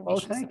Faith Formation. Oh,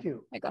 thank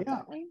you. I got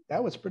that right.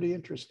 That was pretty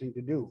interesting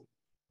to do.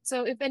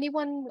 So if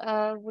anyone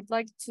would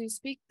like to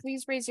speak,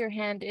 please raise your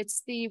hand.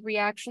 It's the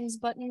reactions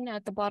button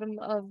at the bottom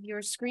of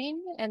your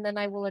screen, and then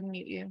I will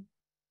unmute you.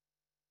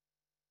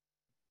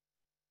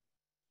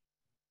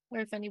 Or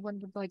if anyone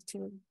would like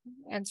to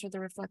answer the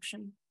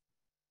reflection.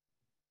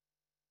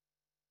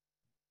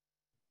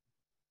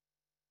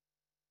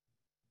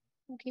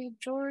 Okay,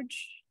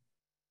 George,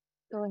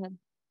 go ahead.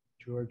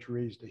 George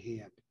raised a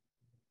hand.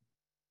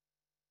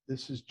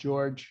 This is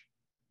George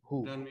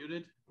who?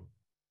 Unmuted?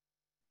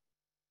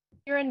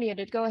 You're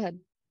unmuted, go ahead.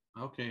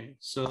 Okay,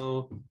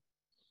 so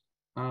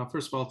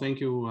first of all, thank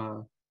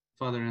you,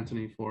 Father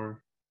Anthony,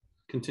 for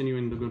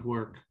continuing the good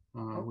work.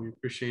 We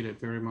appreciate it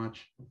very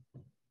much.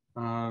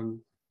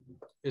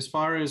 As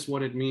far as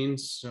what it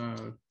means,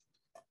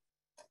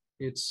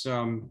 it's,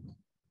 of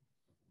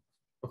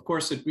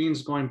course, it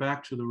means going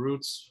back to the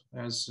roots,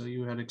 as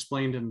you had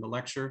explained in the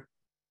lecture,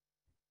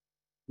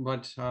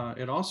 but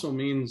it also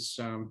means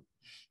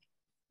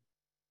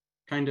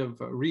kind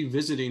of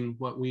revisiting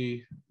what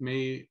we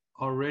may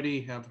already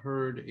have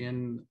heard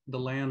in the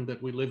land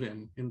that we live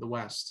in the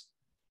West,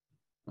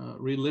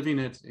 reliving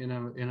it in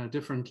a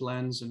different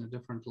lens, in a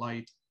different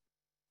light.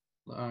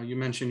 You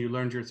mentioned you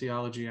learned your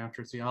theology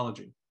after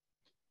theology.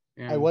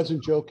 And, I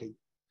wasn't joking.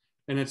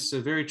 And it's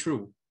very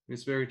true.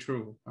 It's very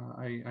true.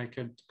 I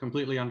could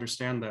completely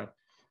understand that.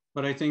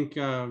 But I think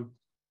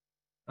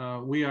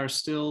we are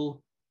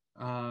still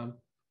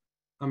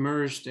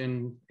immersed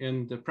in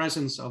the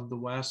presence of the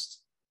West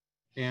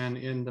and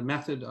in the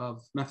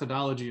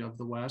methodology of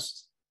the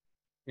West.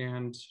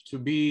 And to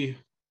be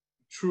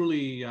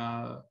truly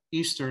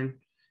Eastern,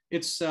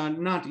 it's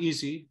not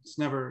easy. It's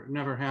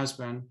never has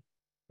been.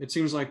 It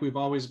seems like we've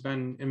always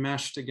been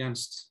enmeshed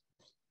against,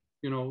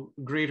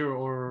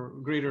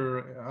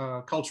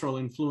 greater cultural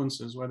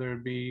influences, whether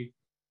it be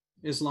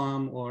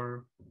Islam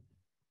or,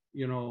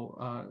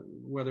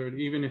 whether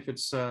even if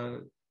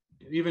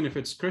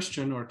it's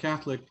Christian or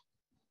Catholic,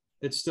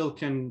 it still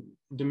can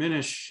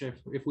diminish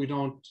if we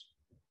don't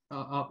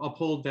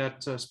uphold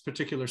that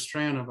particular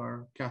strand of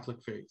our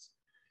Catholic faith.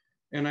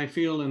 And I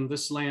feel in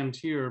this land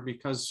here,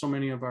 because so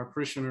many of our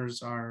parishioners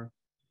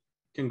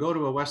can go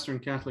to a Western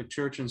Catholic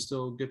church and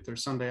still get their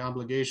Sunday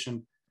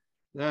obligation,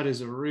 that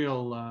is a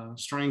real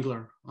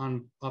strangler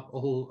on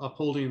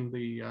upholding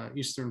the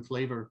Eastern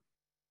flavor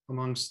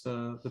amongst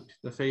the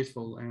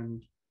faithful.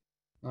 And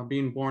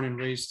being born and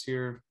raised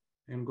here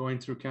and going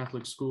through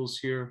Catholic schools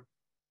here,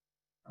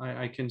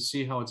 I can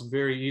see how it's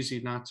very easy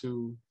not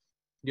to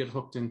get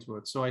hooked into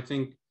it. So I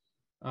think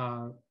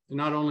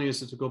not only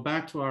is it to go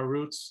back to our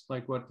roots,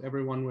 like what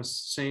everyone was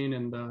saying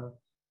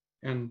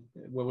and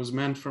what was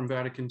meant from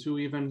Vatican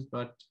II even,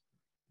 but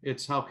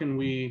it's how can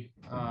we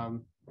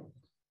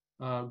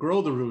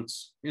grow the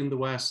roots in the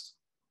West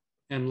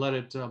and let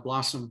it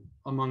blossom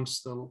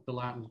amongst the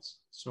Latins.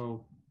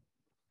 So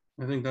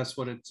I think that's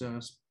what it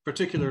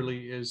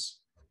particularly is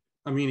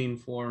a meaning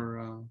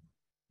for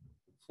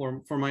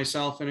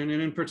myself, and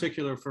in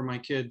particular for my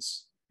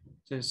kids,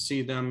 to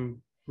see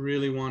them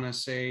really want to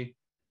say,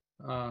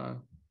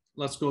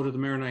 let's go to the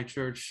Maronite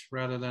church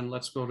rather than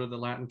let's go to the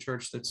Latin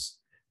church that's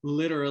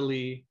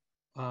literally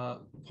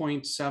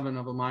 0.7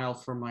 of a mile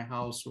from my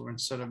house, or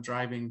instead of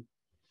driving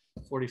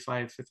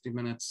 45, 50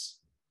 minutes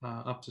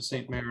up to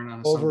St. Maron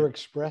on a over Sunday.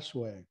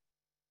 expressway.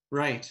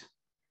 Right.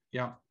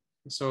 Yeah.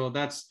 So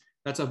that's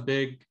a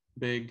big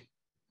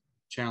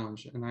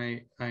challenge. And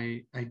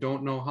I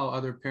don't know how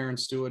other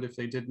parents do it if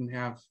they didn't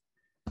have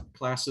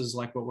classes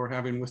like what we're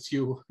having with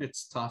you.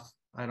 It's tough.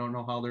 I don't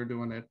know how they're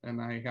doing it. And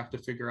I have to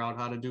figure out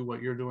how to do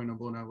what you're doing,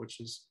 Abuna,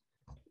 which is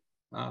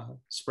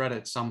spread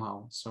it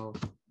somehow. So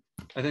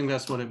I think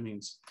that's what it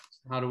means.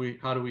 How do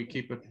we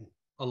keep it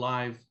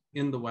alive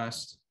in the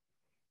West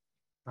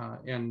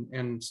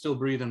and still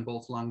breathe in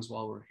both lungs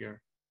while we're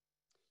here?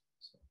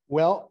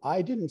 Well,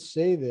 I didn't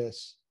say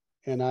this,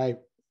 and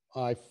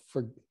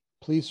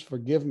please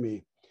forgive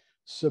me.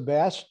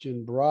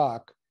 Sebastian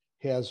Brock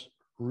has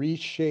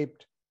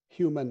reshaped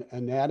human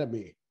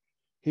anatomy.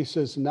 He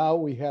says now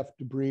we have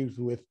to breathe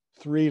with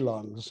 3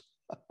 lungs.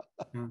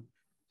 Yeah.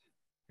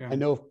 Yeah. I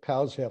know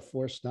cows have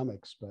 4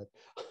 stomachs, but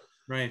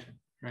right.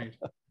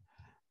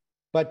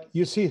 But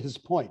you see his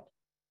point.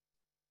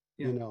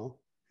 Yeah. You know,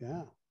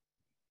 yeah.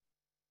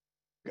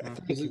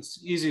 Because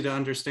it's easy to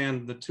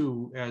understand the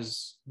two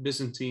as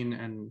Byzantine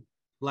and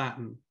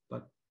Latin,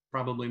 but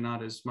probably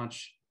not as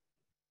much,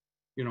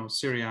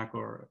 Syriac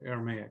or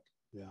Aramaic.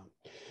 Yeah,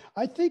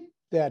 I think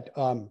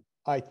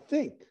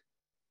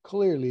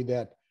clearly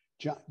that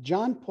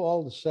John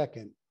Paul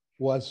II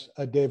was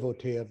a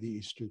devotee of the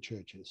Eastern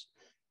churches.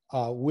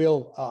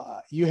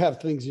 You have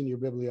things in your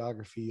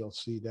bibliography you'll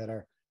see that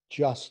are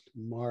just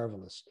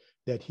marvelous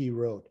that he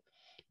wrote.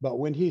 But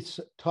when he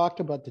talked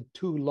about the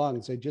 2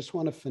 lungs, I just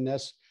want to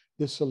finesse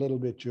this a little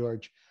bit,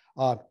 George.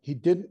 He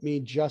didn't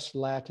mean just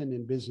Latin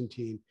and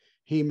Byzantine.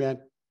 He meant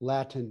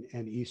Latin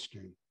and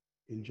Eastern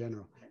in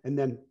general, and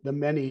then the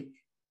many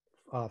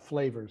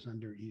flavors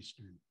under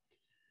Eastern.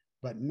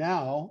 But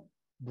now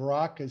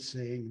Brock is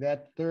saying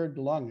that 3rd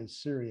lung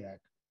is Syriac.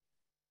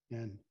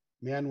 And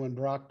man, when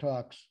Brock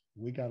talks,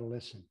 we got to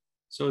listen.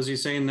 So is he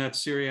saying that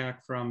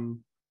Syriac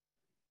from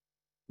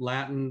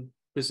Latin,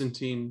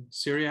 Byzantine,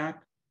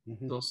 Syriac,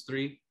 those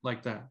 3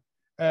 like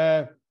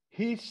that?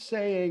 He's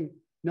saying,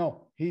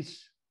 no,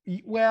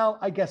 well,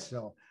 I guess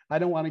so. I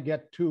don't want to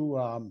get too,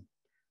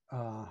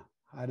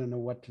 I don't know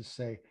what to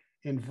say,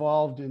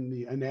 involved in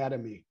the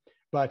anatomy,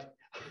 but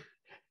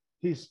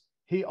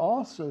he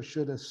also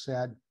should have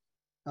said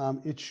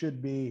it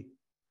should be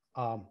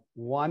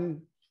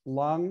 1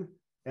 lung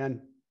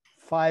and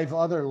 5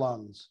 other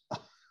lungs.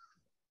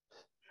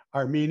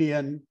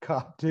 Armenian,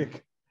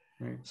 Coptic.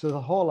 Right. So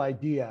the whole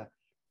idea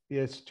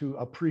is to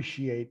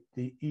appreciate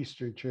the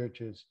Eastern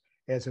churches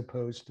as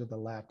opposed to the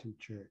Latin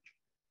church.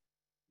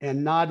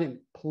 And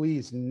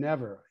please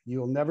never,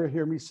 you'll never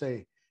hear me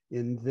say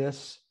in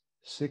this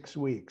 6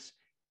 weeks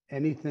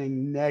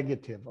anything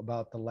negative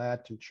about the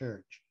Latin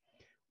church.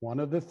 One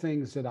of the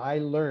things that I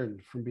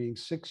learned from being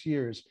 6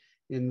 years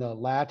in the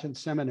Latin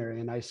seminary,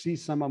 and I see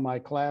some of my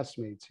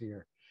classmates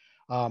here,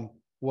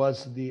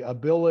 was the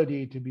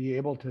ability to be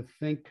able to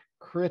think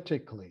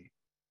critically,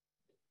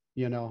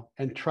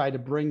 and try to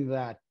bring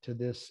that to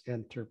this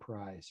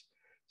enterprise.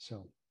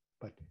 So,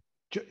 but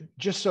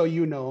just so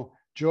you know,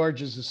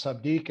 George is a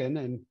subdeacon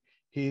and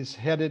he's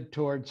headed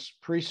towards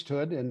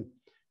priesthood, and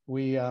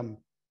we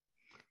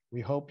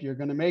hope you're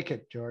going to make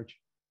it, George.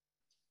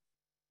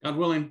 God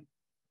willing.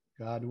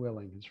 God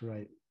willing is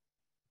right.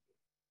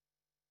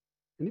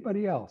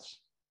 Anybody else?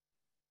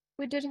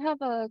 We did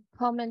have a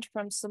comment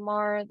from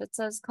Samar that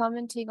says,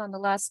 commenting on the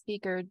last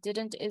speaker,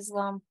 didn't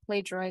Islam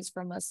plagiarize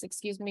from us?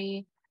 Excuse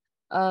me,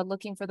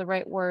 looking for the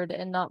right word,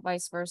 and not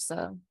vice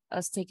versa,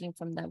 us taking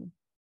from them.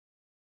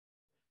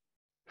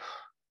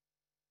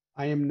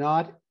 I am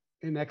not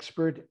an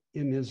expert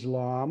in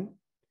Islam,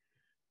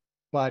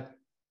 but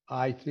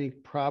I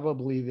think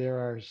probably there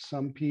are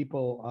some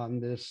people on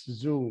this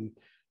Zoom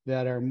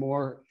that are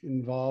more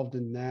involved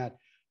in that.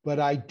 But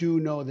I do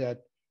know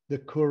that the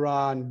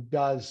Quran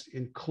does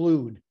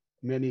include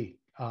many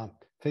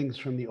things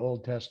from the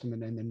Old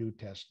Testament and the New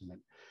Testament.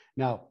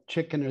 Now,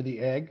 chicken or the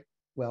egg?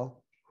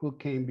 Well, who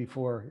came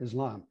before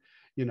Islam?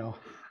 You know,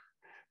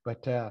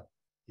 but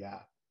yeah.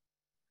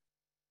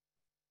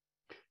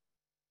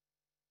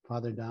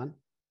 Father Don?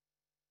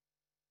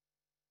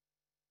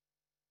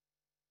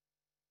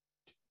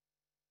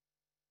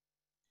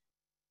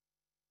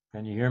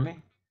 Can you hear me?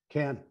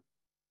 Can.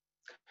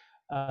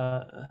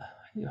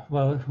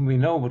 Well, we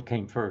know what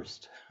came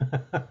first.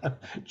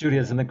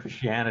 Judaism and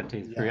Christianity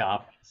is very Yeah.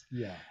 obvious.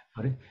 Yeah.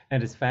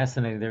 And it's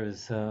fascinating. There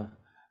was a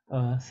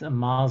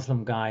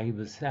Muslim guy. He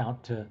was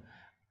out to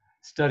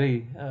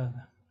study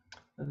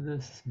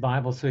this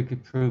Bible so he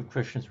could prove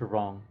Christians were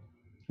wrong.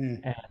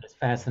 And it's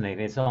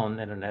fascinating. It's on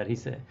the internet.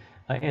 He's an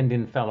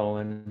Indian fellow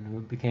and who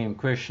became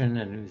Christian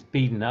and he was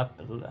beaten up,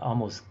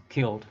 almost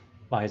killed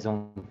by his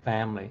own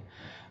family.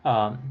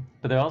 But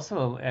there's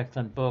also an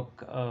excellent book,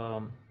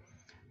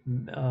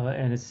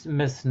 and it's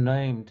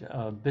misnamed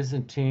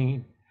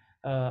Byzantine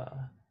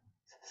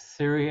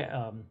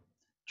Syria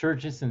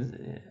churches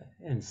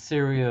in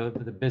Syria,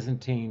 the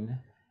Byzantine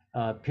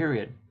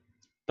period.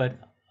 But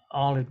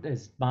all it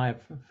is by a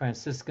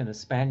Franciscan, a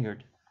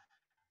Spaniard.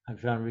 I'm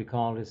trying to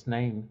recall his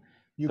name.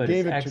 You but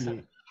gave it's it excellent.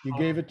 to me. You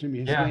gave it to me.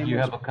 His Yeah, name you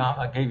was, have a copy.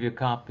 I gave you a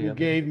copy. you of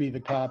gave it. me the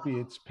copy.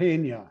 It's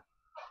Pena.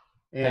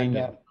 And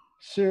Peña.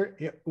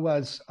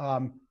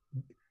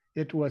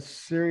 it was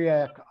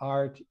Syriac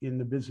art in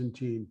the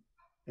Byzantine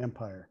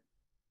Empire.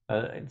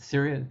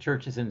 Syrian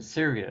churches in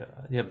Syria.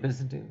 Yeah,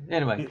 Byzantine.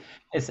 Anyway,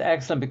 it's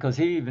excellent because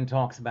he even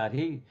talks about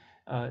the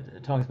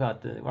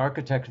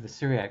architecture of the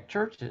Syriac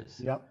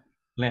churches. Yep.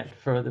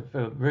 For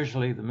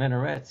originally the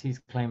minarets. He's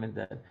claiming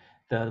that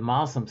the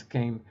Muslims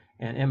came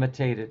and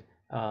imitated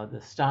the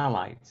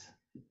stylites,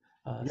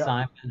 Yep.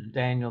 Simon and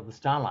Daniel, the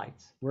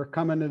stylites. We're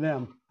coming to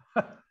them.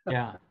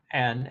 Yeah,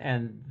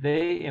 and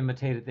they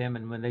imitated them,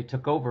 and when they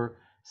took over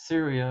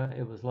Syria,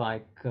 it was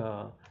like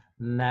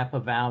Napa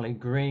Valley,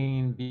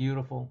 green,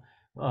 beautiful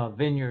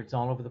vineyards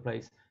all over the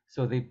place.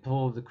 So they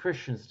pulled the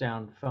Christians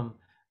down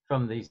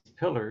from these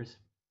pillars,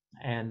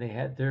 and they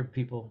had their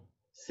people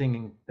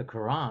singing the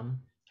Quran,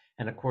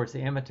 and of course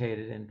they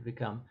imitated and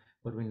become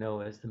what we know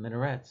as the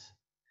minarets.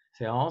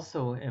 They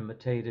also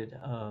imitated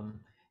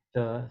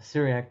the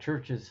Syriac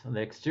churches. On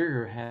the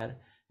exterior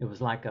it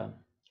was like a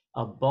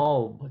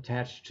bulb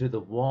attached to the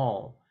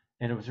wall,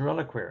 and it was a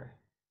reliquary.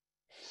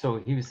 So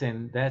he was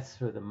saying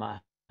that's where the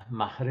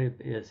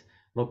Maghrib is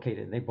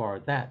located, and they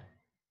borrowed that.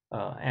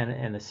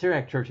 And the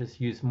Syriac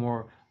churches use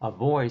more a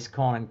voice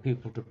calling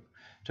people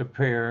to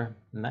prayer,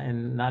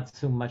 and not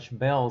so much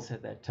bells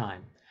at that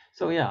time.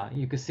 So yeah,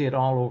 you could see it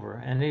all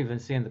over, and even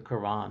see in the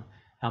Quran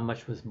how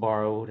much was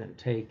borrowed and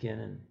taken.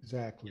 And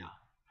Exactly. yeah.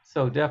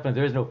 So definitely,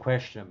 there's no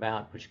question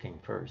about which came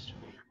first.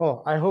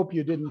 Oh, I hope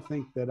you didn't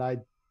think that I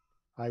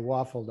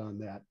waffled on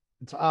that.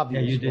 It's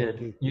obvious. Yeah, you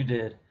did. You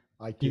did.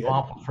 I did. You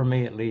waffled for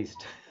me at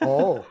least.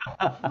 Oh,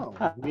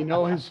 we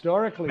know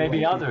historically.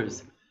 Maybe what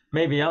others.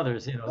 Maybe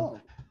others. You know. Oh,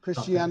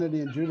 Christianity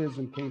and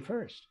Judaism came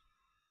first.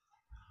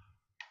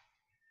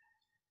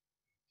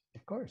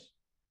 Of course.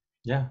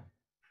 Yeah.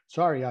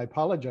 Sorry, I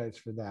apologize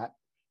for that.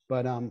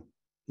 But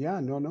yeah,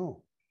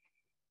 no.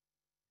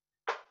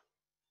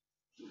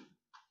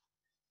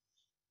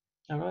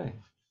 All right.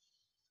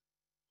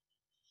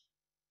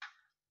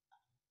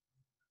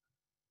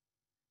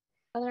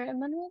 Father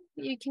Emmanuel,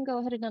 you can go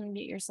ahead and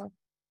unmute yourself.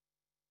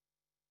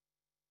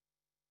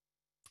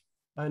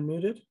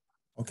 Unmuted.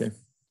 Okay.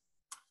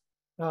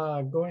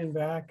 Going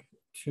back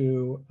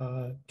to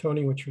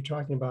Tony, what you're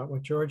talking about,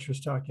 what George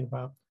was talking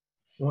about,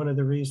 one of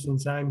the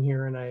reasons I'm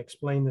here, and I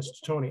explained this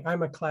to Tony,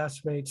 I'm a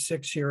classmate,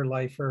 6-year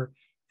lifer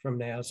from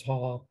Naz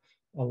Hall,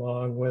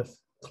 along with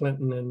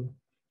Clinton and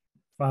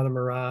Father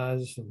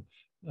Miraz, and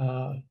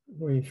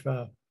we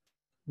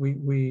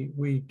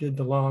did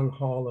the long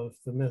haul of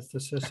the myth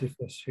of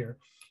Sisyphus here.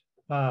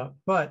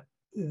 But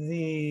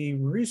the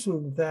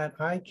reason that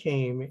I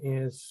came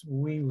is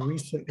we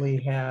recently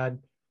had,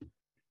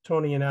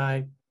 Tony and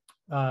I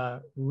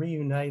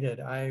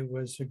reunited. I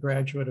was a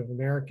graduate of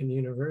American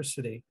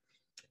University.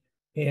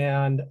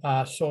 And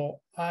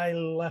so I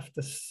left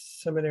the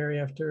seminary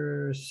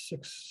after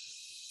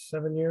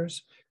 6-7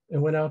 years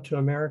and went out to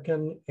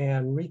American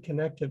and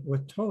reconnected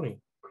with Tony.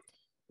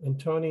 And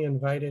Tony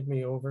invited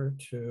me over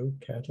to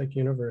Catholic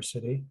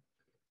University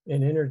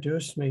and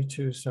introduced me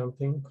to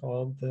something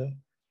called the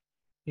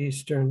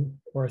Eastern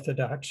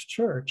Orthodox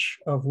Church,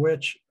 of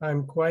which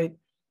I'm quite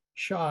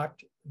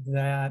shocked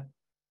that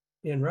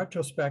in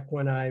retrospect,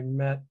 when I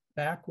met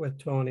back with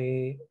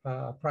Tony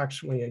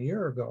approximately a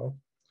year ago,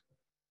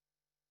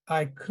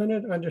 I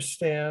couldn't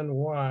understand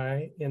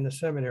why in the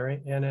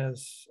seminary and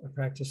as a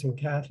practicing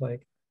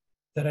Catholic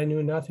that I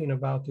knew nothing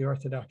about the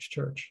Orthodox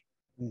Church.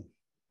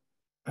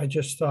 I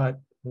just thought,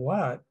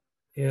 what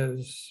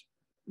is,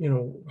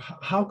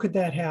 how could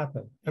that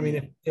happen? I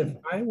mean, if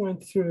I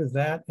went through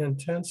that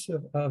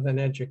intensive of an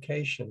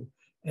education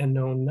and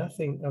know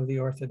nothing of the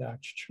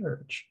Orthodox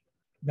Church,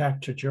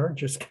 back to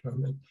George's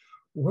comment,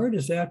 where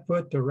does that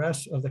put the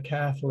rest of the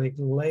Catholic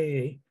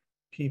lay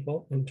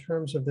people in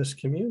terms of this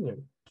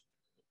communion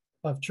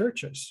of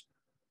churches.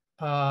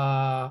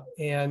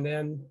 And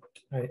then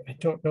I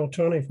don't know,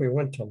 Tony, if we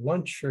went to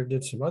lunch or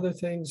did some other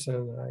things,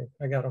 and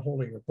I got a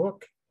hold of your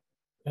book,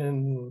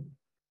 and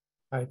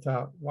I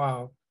thought,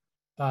 wow,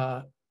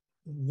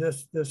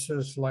 this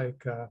is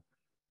like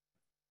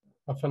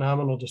a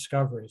phenomenal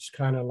discovery. It's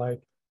kind of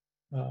like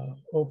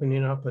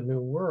opening up a new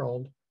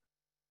world,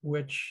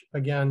 which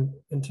again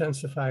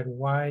intensified.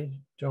 Why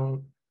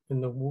don't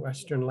in the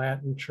Western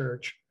Latin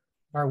Church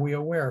are we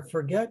aware?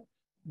 Forget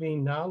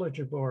being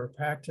knowledgeable or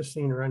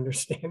practicing or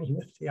understanding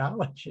the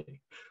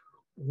theology.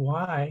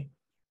 Why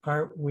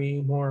aren't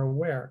we more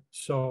aware?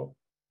 So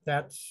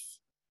that's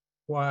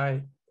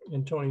why,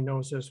 and Tony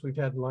knows this, we've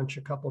had lunch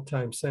a couple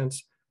times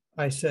since.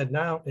 I said,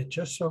 now it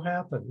just so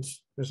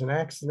happens, there's an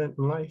accident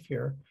in life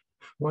here.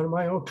 One of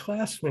my old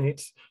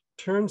classmates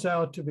turns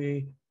out to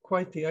be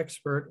quite the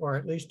expert, or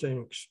at least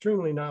an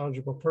extremely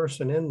knowledgeable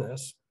person in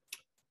this,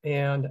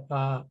 and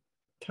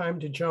time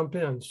to jump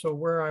in. So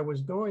where I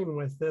was going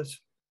with this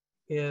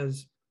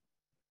is,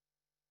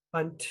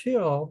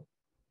 until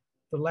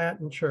the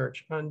Latin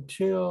Church,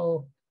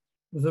 until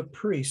the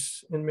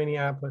priests in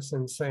Minneapolis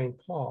and St.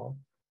 Paul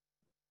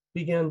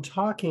began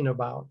talking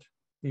about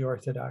the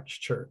Orthodox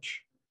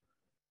Church,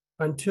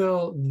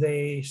 until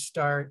they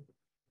start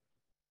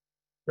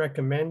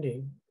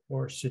recommending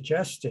or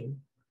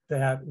suggesting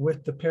that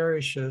with the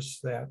parishes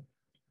that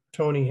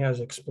Tony has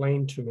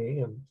explained to me,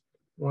 and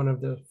one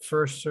of the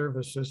first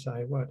services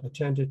I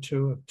attended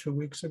to 2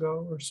 weeks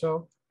ago or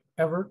so,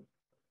 ever.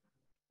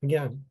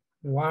 Again,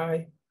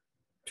 why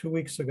 2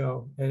 weeks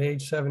ago at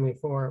age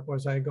 74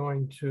 was I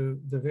going to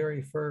the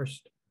very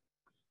first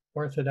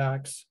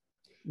Orthodox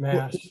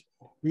Mass?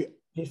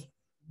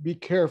 Be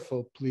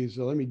careful, please.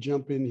 Let me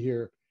jump in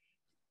here,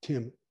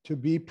 Tim. To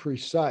be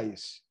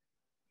precise,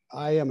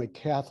 I am a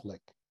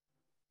Catholic.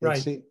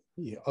 Right.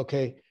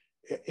 Okay.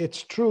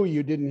 It's true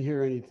you didn't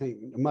hear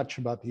anything much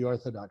about the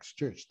Orthodox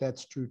Church.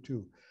 That's true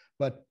too.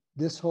 But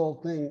this whole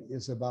thing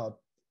is about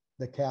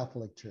the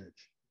Catholic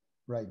Church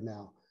right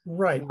now.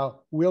 Right.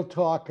 Now, we'll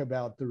talk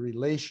about the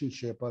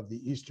relationship of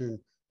the Eastern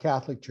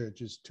Catholic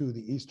churches to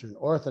the Eastern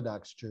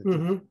Orthodox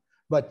churches,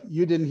 but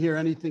you didn't hear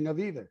anything of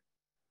either.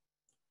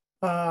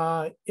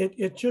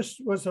 It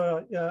just was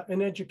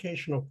an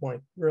educational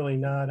point, really.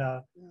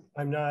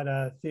 I'm not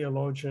a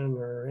theologian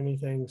or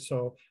anything,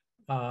 so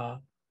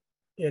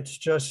it's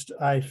just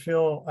I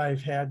feel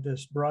I've had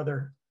this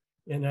brother,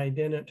 and I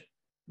didn't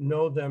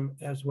know them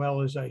as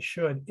well as I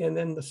should. And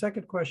then the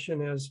second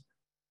question is,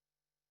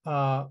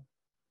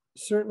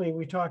 certainly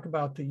we talk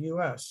about the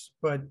U.S.,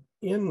 but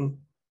in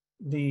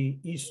the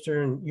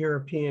Eastern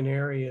European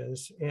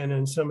areas and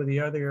in some of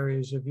the other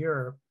areas of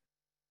Europe,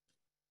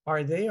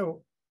 are they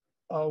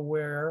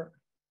aware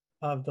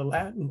of the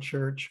Latin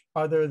Church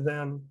other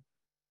than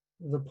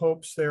the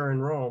popes there in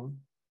Rome?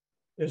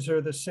 Is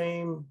there the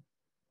same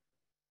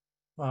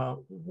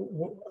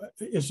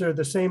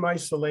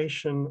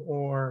isolation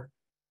or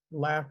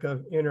lack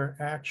of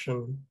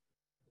interaction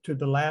to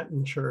the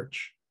Latin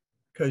Church?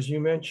 Because you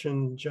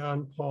mentioned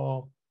John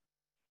the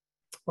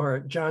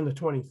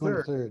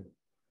 23rd.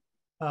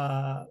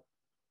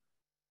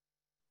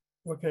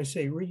 What can I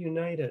say?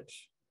 Reunited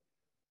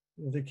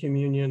the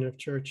communion of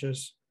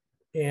churches.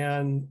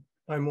 And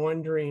I'm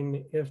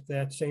wondering if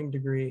that same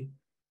degree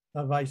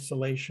of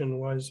isolation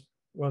was,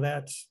 well,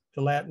 that's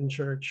the Latin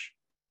Church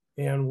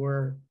and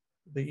we're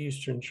the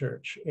Eastern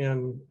Church.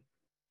 And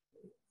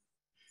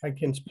I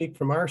can speak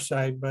from our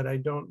side, but I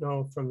don't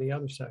know from the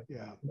other side.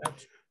 Yeah.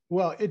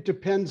 Well, it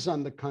depends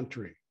on the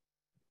country,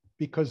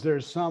 because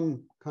there's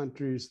some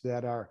countries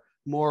that are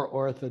more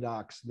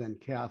Orthodox than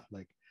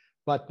Catholic,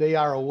 but they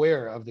are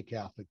aware of the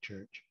Catholic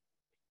Church.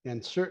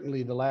 And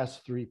certainly the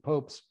last three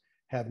popes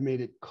have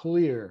made it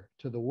clear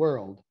to the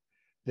world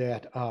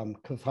that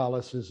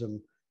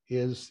Catholicism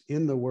is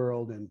in the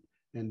world, and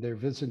they're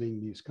visiting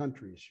these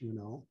countries, you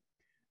know.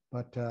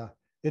 But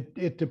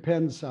it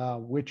depends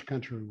which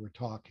country we're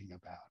talking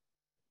about.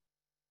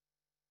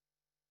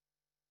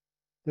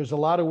 There's a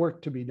lot of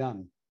work to be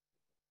done.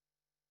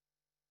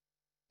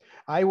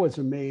 I was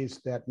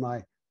amazed that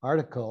my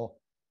article,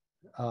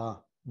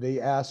 they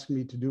asked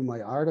me to do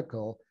my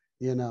article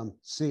in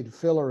St.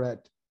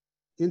 Philaret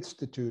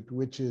Institute,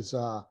 which is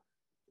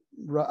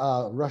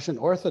Russian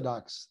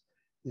Orthodox,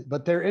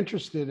 but they're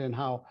interested in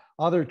how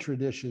other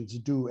traditions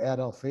do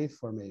adult faith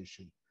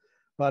formation.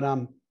 But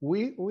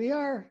we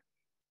are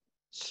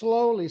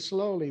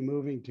slowly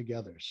moving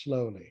together,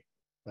 slowly.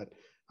 But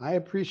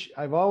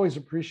I've always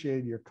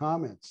appreciated your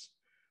comments,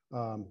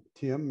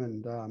 Tim,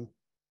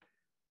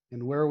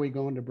 and where are we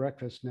going to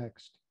breakfast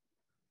next?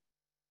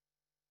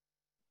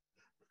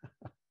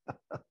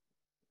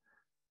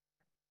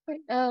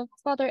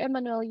 Father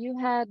Emmanuel, you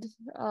had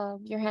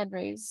your hand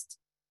raised.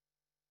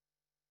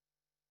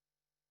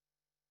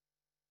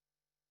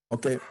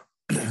 Okay.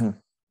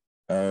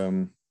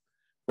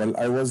 Well,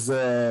 I was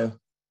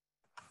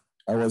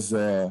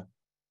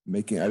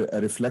making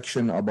a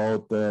reflection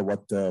about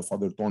what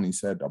Father Tony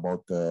said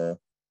about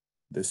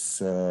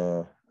this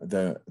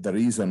the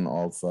reason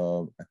of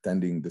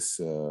attending this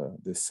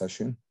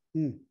session.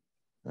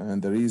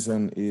 And the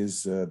reason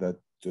is that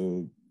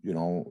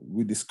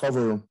we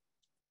discover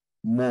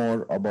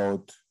more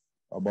about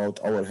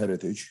our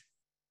heritage,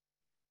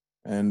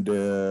 and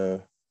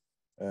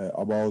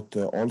about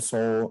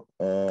also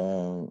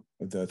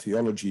the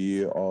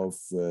theology of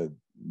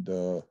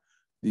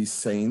these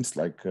saints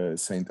like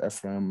Saint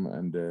Ephraim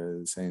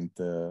and Saint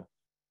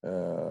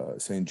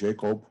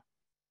Jacob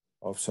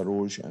of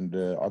Sarouj, and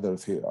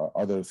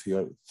other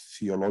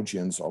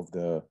theologians of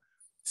the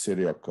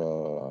Syriac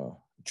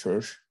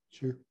church.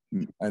 Sure.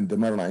 And the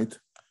Maronite.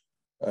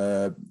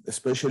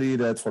 Especially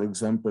that, for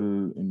example,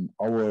 in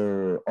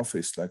our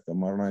office, like the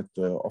Maronite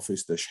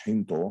office, the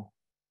Shinto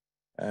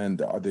and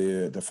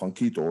the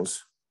Funkitos,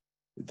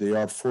 they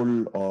are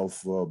full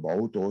of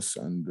bautos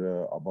and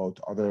about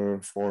other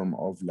form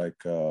of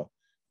like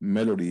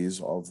melodies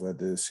of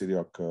the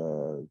Syriac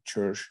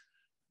church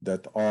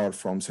that are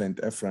from Saint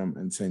Ephraim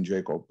and Saint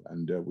Jacob,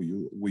 and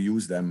we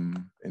use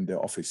them in the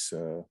office.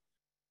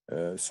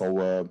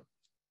 So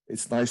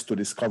it's nice to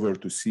discover,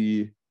 to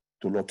see,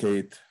 to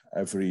locate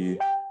every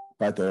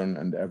pattern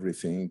and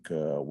everything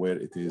where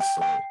it is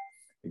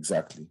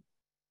exactly.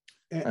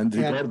 And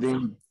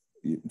regarding,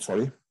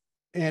 sorry?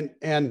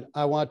 And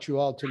I want you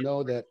all to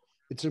know that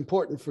it's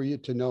important for you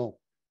to know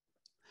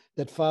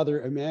that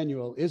Father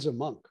Emmanuel is a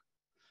monk,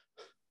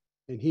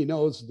 and he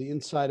knows the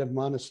inside of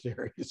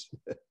monasteries.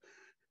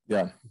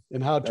 Yeah.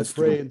 And how to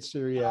pray in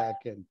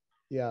Syriac, and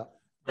yeah.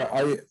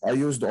 I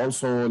used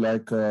also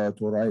like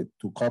to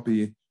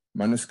copy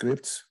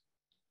manuscripts,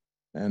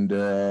 and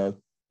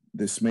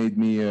this made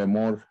me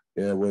more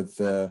with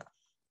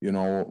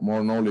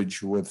more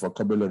knowledge with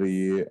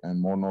vocabulary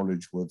and more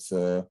knowledge with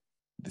the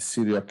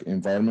Syriac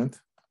environment.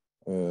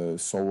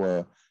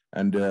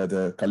 And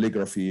the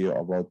calligraphy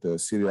about the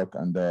Syriac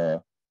and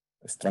the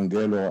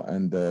Strangelo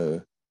and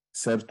the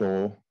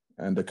Serto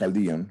and the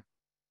Chaldean.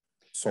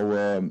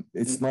 So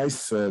it's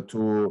nice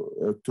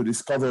to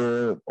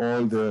discover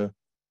all the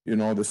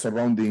the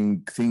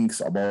surrounding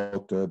things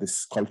about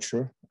this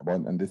culture,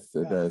 about and this,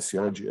 the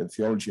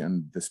theology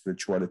and the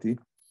spirituality.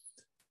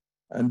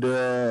 And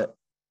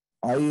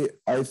I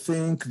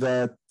think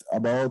that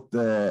about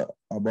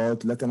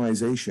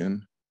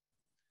Latinization,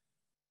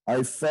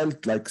 I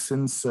felt like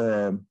since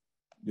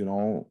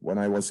when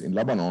I was in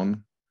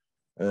Lebanon,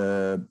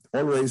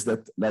 always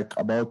that like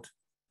about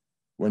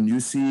when you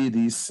see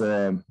these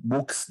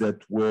books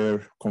that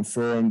were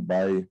confirmed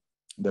by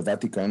the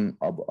Vatican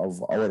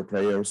of our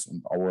prayers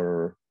and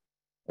our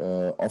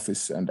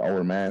office and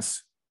our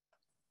mass,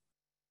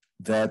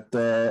 that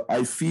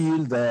I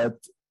feel that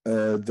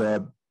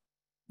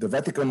the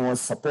Vatican was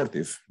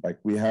supportive. Like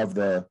we have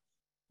the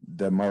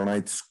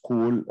Maronite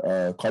school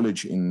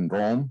college in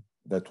Rome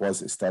that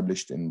was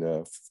established in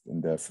the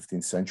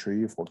 15th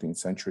century, 14th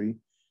century.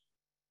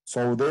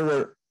 So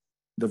the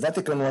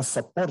Vatican was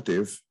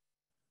supportive,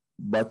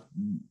 but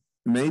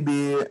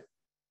maybe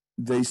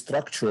they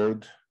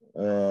structured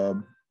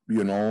the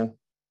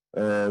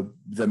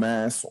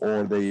mass,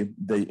 or they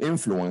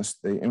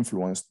influenced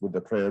with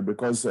the prayer,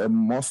 because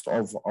most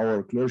of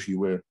our clergy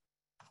were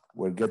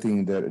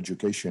getting their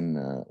education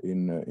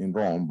in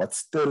Rome, but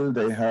still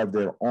they have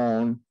their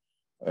own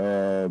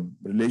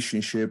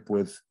relationship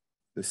with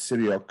the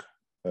Syriac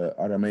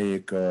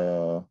Aramaic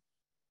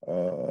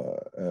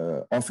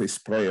office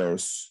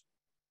prayers,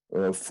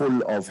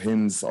 full of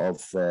hymns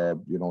of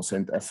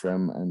Saint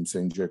Ephraim and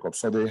Saint Jacob.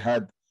 So they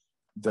had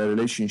the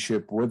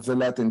relationship with the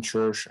Latin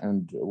Church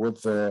and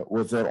with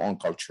their own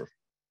culture.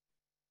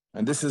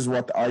 And this is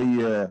what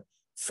I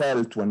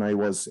felt when I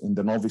was in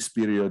the novice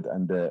period,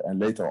 and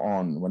later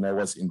on when I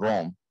was in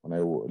Rome, when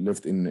I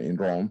lived in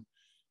Rome,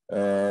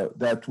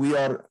 that we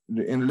are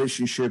in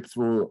relationship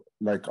through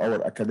like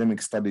our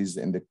academic studies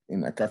in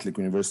a Catholic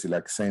university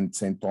like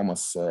Saint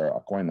Thomas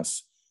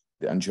Aquinas,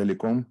 the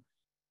Angelicum.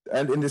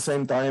 And in the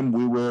same time,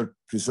 we were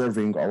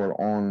preserving our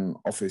own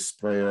office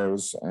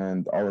prayers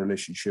and our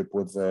relationship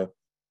with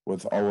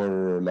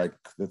our like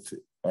the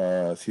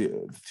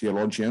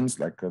theologians,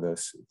 like the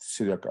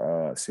Syriac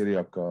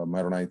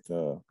Maronite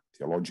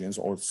theologians,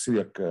 or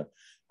Syriac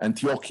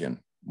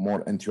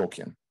more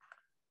Antiochian.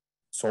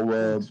 So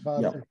thanks,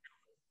 Father.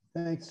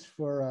 Thanks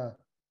for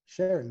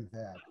sharing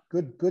that.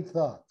 Good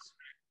thoughts.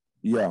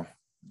 Yeah,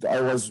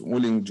 I was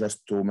willing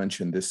just to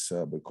mention this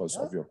because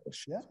of your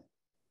question. Yeah.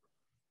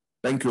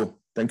 Thank you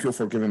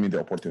for giving me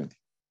the opportunity.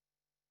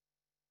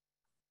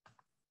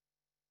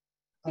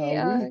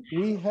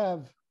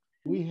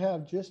 We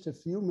have just a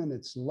few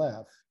minutes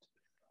left,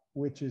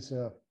 which is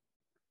a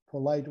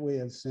polite way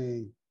of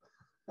saying,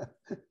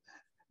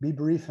 be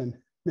brief and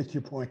make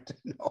your point.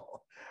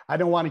 No, I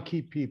don't want to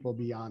keep people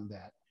beyond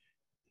that.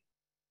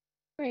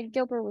 Right,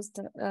 Gilbert was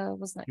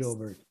next.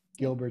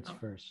 Gilbert's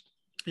first.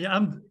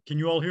 Yeah, can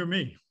you all hear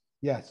me?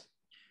 Yes.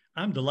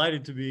 I'm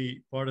delighted to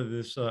be part of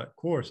this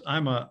course.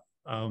 I'm a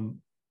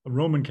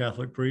Roman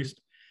Catholic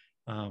priest.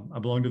 I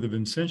belong to the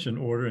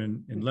Vincentian order.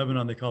 In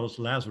Lebanon, they call us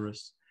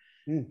Lazarus.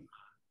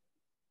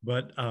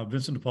 But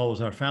Vincent de Paul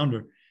was our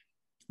founder.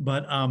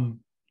 But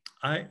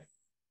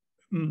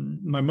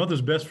my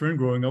mother's best friend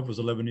growing up was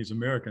a Lebanese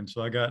American,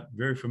 so I got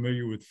very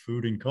familiar with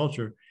food and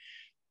culture.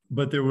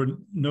 But there were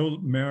no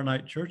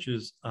Maronite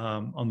churches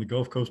on the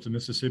Gulf Coast of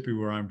Mississippi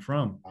where I'm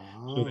from.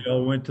 So they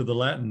all went to the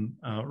Latin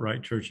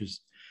Rite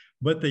churches.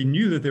 But they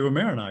knew that they were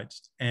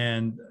Maronites.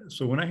 And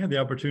so when I had the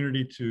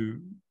opportunity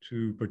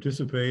to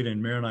participate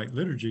in Maronite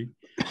liturgy,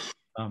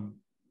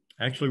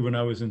 actually when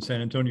I was in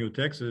San Antonio,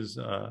 Texas,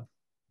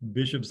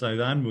 Bishop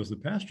Zaidan was the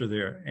pastor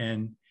there.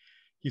 And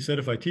he said,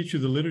 if I teach you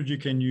the liturgy,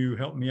 can you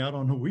help me out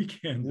on a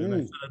weekend? And I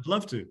said, I'd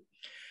love to.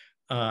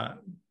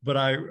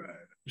 But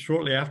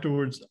shortly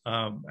afterwards,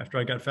 after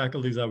I got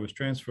faculties, I was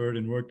transferred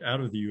and worked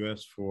out of the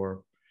US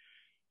for,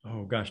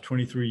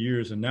 23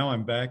 years. And now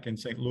I'm back in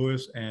St.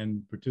 Louis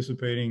and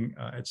participating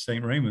at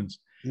St. Raymond's.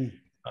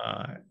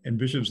 And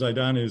Bishop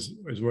Zaidan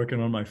is working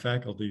on my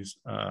faculties.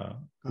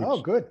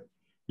 Good.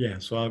 Yeah,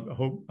 so I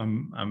hope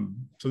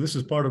so this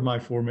is part of my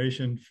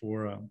formation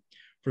for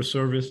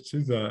service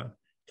to the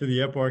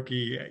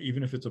eparchy,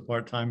 even if it's a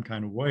part-time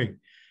kind of way.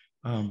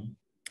 And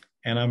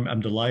I'm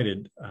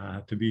delighted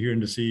to be here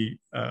and to see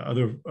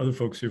other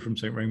folks here from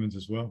St. Raymond's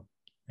as well.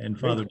 And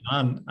Father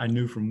Don, I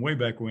knew from way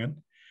back when,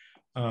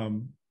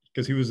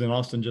 because he was in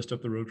Austin, just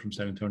up the road from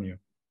San Antonio.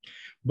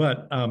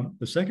 But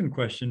the second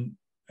question,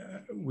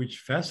 which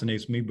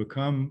fascinates me,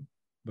 become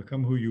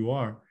who you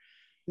are.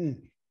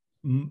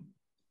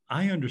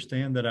 I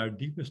understand that our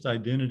deepest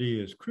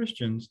identity as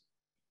Christians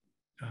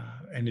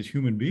and as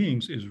human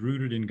beings is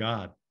rooted in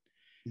God.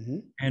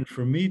 And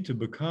for me to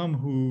become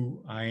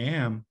who I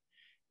am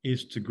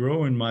is to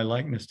grow in my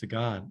likeness to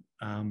God.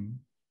 And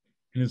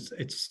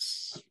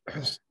it's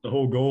the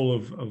whole goal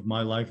of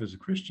my life as a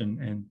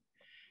Christian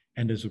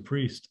and as a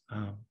priest.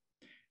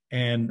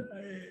 And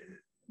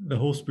the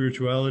whole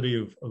spirituality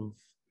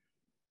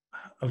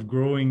of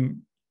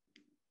growing,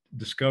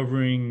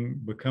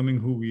 discovering, becoming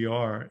who we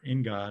are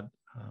in God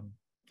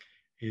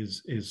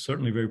is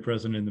certainly very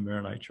present in the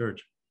Maronite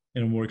Church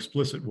in a more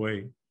explicit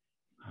way,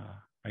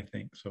 I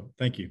think. So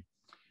thank you.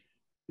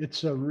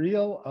 It's a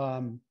real,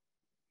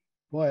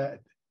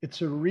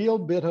 it's a real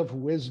bit of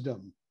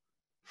wisdom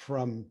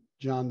from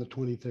John the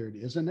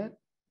 23rd, isn't it?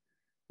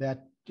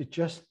 That it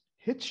just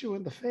hits you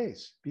in the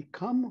face.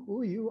 Become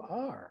who you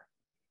are.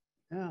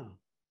 Yeah.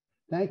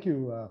 Thank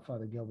you,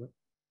 Father Gilbert.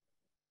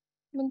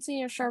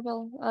 Monsignor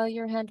Charbel,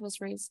 your hand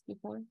was raised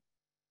before.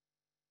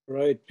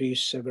 Right,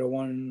 peace,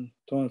 everyone.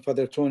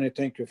 Father Tony,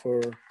 thank you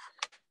for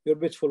your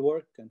beautiful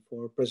work and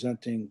for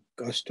presenting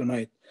us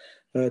tonight.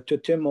 To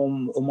Tim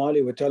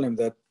O'Malley, we tell him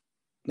that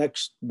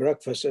next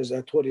breakfast is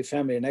at Holy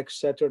Family next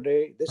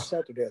Saturday, this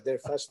Saturday at their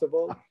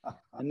festival,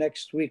 and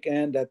next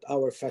weekend at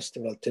our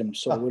festival, Tim.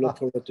 So we look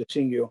forward to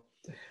seeing you.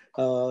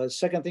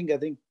 Second thing, I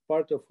think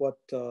part of what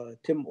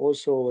Tim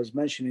also was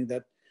mentioning,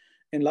 that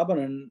in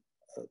Lebanon,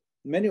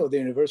 many of the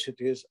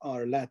universities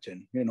are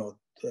Latin,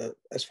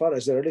 as far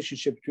as the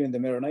relationship between the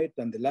Maronite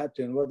and the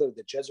Latin, whether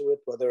the Jesuit,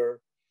 whether,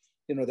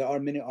 there are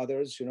many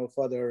others,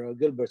 Father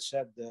Gilbert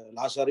said, the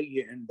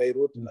Lazariya in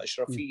Beirut,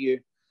 Ashrafiyya,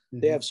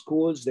 they have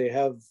schools, they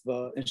have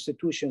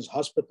institutions,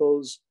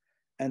 hospitals,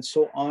 and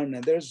so on.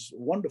 And there's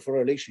wonderful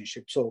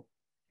relationship. So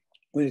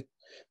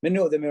many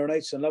of the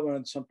Maronites in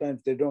Lebanon, sometimes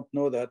they don't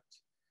know that,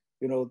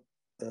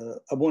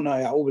 Abuna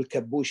Ya'ub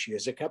al-Kabushi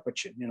is a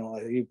Capuchin.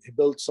 He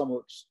built some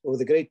of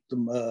the great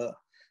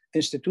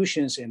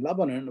institutions in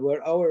Lebanon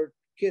where our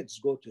kids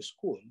go to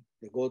school.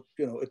 They go,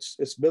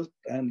 it's built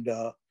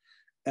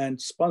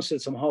and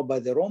sponsored somehow by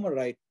the Roman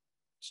Rite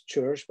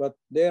Church, but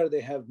there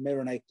they have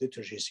Maronite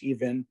liturgies.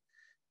 Even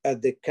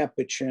at the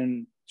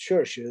Capuchin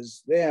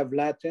churches, they have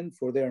Latin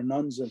for their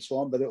nuns and so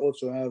on, but they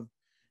also have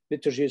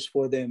liturgies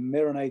for the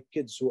Maronite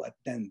kids who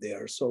attend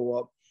there.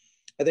 So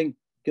I think,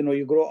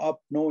 you grow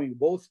up knowing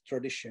both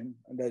tradition,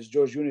 and as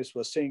George Eunice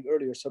was saying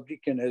earlier,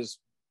 Subdeacon is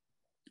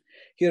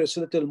here is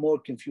a little more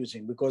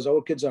confusing because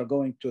our kids are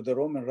going to the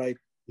Roman Rite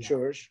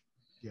Church,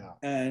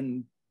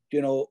 and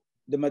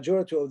the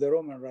majority of the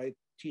Roman Rite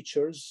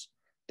teachers,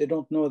 they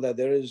don't know that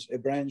there is a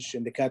branch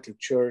in the Catholic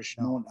Church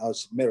known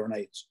as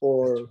Maronites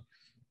or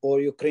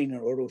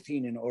Ukrainian or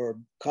Ruthenian or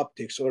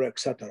Coptics or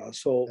etc.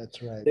 So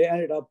they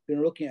ended up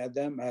looking at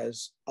them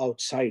as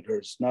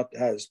outsiders, not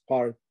as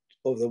part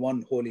of the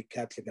one holy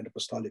Catholic and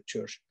Apostolic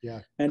Church.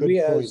 And we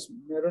as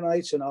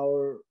Maronites in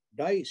our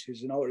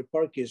diocese, in our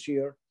eparchies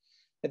here,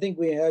 I think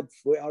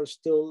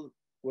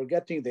we're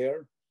getting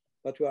there,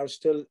 but we are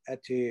still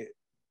at a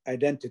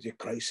identity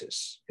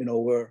crisis.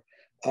 Where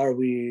are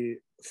we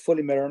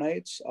fully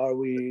Maronites? Are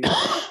we,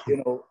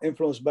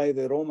 influenced by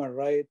the Roman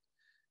Rite?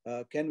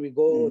 Can we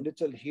go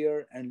little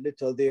here and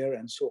little there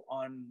and so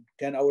on?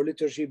 Can our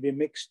liturgy be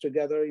mixed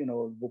together?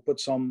 We'll put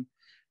some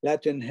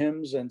Latin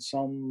hymns and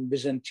some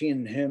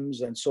Byzantine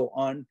hymns and so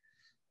on.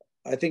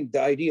 I think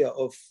the idea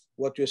of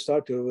what you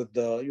started with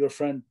your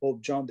friend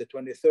Pope John the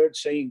 23rd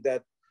saying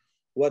that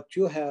what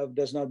you have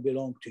does not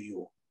belong to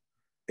you.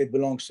 It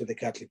belongs to the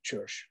Catholic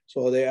Church.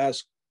 So they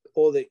ask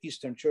all the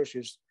Eastern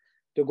churches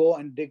to go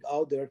and dig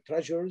out their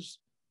treasures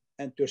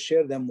and to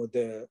share them with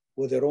the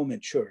Roman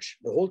Church,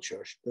 the whole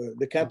church,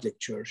 the Catholic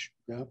Church.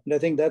 And I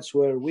think that's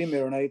where we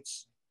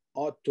Maronites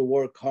ought to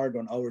work hard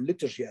on our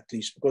liturgy at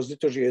least, because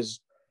liturgy is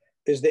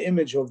the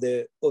image of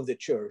the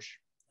church.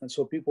 And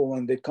so people,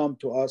 when they come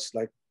to us,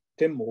 like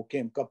Tim, who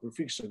came a couple of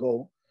weeks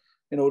ago,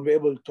 will be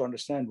able to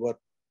understand what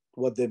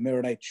the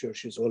Maronite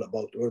Church is all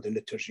about, or the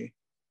liturgy.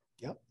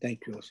 Yep.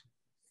 Thank you.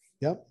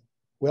 Yep.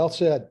 Well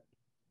said.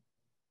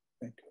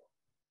 Thank you.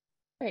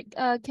 All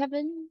right,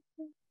 Kevin,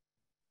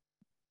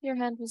 your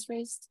hand was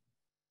raised.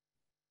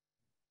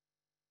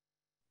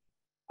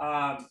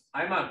 I'm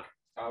a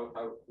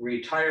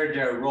retired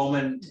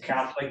Roman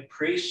Catholic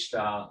priest,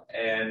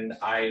 and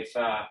I've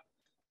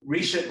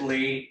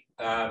recently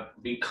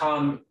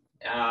become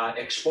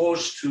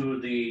exposed to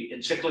the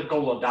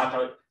encyclical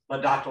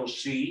Laudato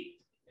Si,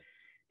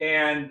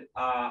 and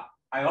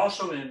I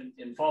also am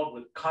involved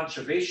with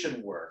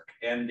conservation work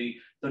and the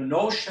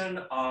notion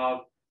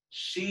of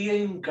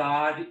seeing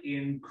God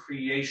in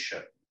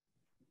creation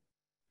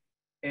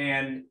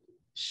and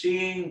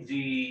seeing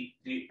the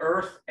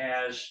earth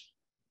as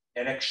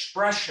an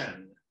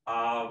expression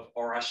of,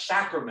 or a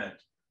sacrament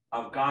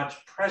of God's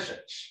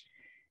presence.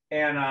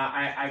 And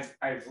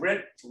I've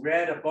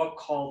read a book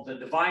called The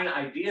Divine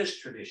Ideas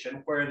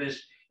Tradition, where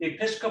this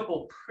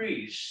Episcopal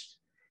priest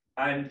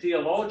and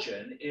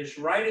theologian is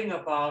writing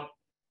about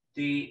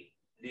the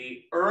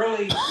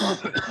early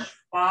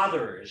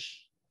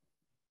fathers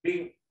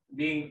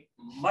being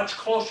much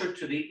closer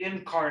to the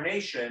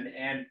incarnation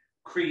and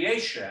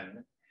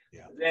creation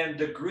than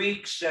the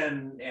Greeks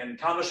and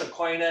Thomas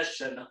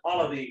Aquinas and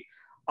all of the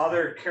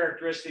other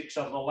characteristics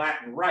of the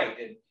Latin Rite.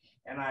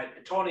 And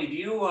Tony, do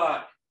you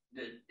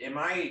am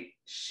I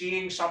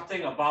seeing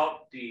something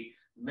about the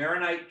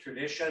Maronite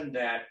tradition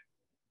that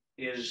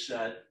is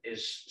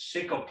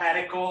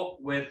syncopatical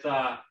with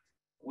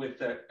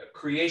the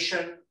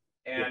creation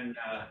and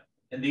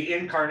the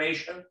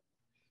incarnation?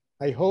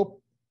 I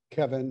hope,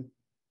 Kevin,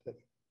 that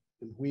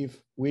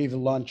we've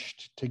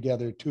lunched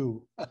together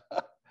too.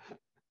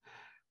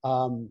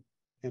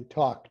 And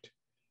talked.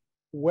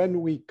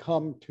 When we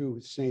come to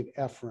St.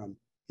 Ephrem,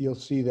 you'll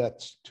see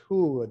that's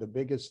two of the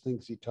biggest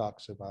things he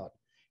talks about: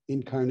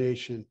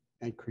 incarnation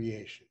and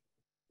creation.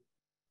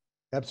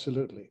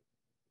 Absolutely.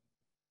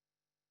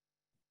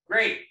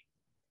 Great.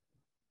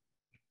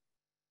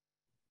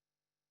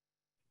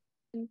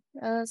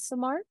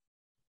 Samar?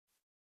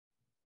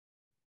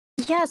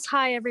 Yes,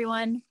 hi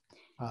everyone.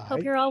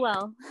 Hope you're all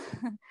well.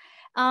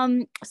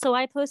 So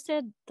I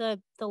posted the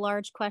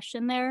large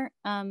question there.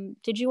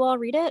 Did you all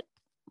read it?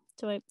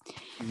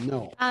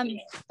 No.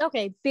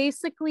 Okay,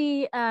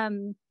 basically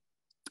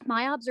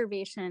my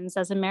observations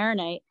as a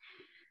Maronite,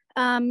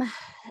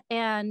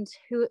 and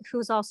who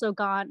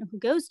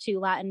goes to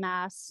Latin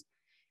Mass,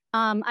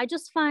 I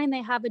just find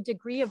they have a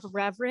degree of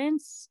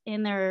reverence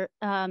in their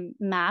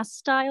Mass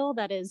style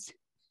that is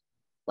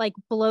like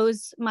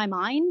blows my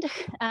mind.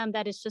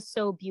 That is just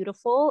so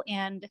beautiful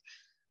and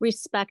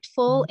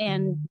respectful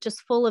and just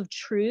full of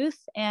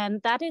truth,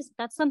 and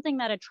that's something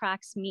that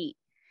attracts me.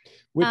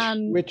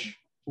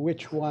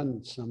 Which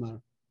one,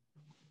 Samar?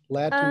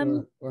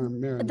 Latin or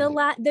Maronite?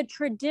 The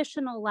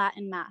traditional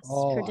Latin Mass.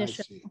 Oh,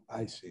 traditional.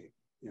 I see.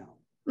 Yeah.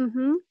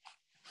 Mm-hmm.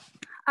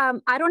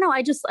 I don't know.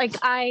 I just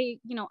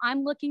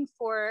I'm looking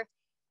for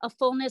a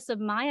fullness of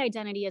my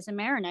identity as a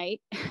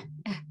Maronite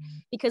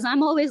because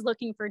I'm always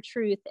looking for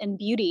truth and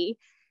beauty.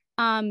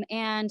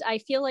 And I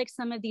feel like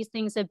some of these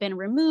things have been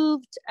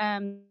removed.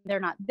 They're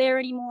not there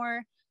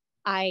anymore.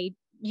 I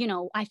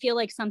feel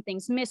like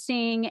something's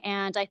missing,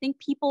 and I think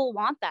people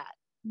want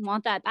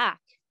that back.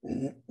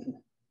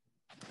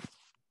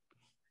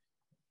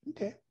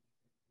 Okay.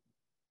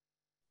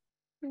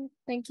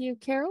 Thank you,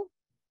 Carol.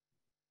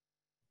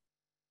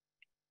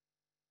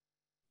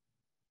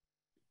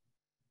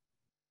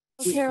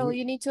 Oh, Carol,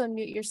 you need to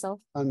unmute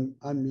yourself.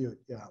 Unmute,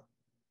 yeah.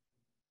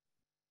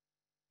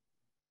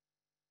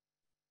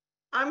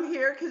 I'm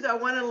here because I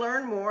want to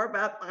learn more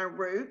about my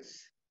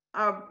roots.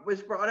 I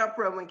was brought up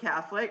Roman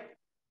Catholic,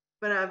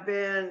 but I've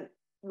been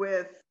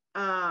with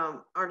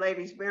Our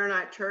Lady's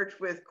Maronite Church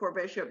with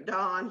Bishop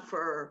Don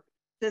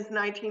since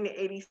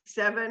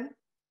 1987.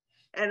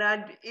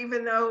 And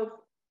even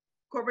though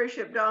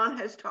Bishop Don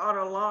has taught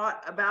a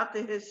lot about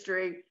the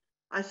history,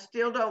 I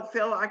still don't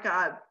feel like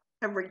I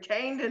have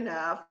retained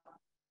enough.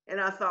 And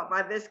I thought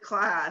by this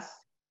class,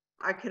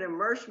 I can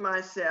immerse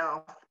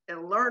myself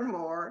and learn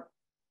more.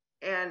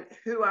 And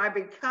who I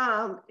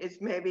become is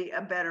maybe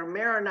a better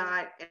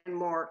Maronite and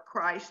more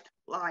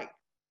Christ-like.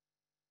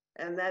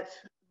 And that's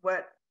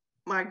what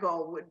my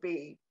goal would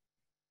be.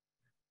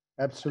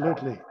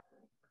 Absolutely.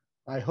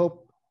 I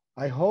hope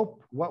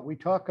what we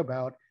talk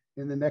about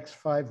in the next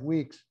 5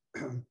 weeks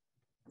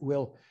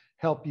will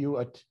help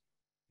you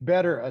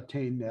better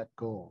attain that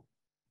goal.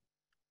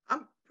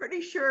 I'm pretty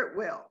sure it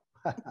will.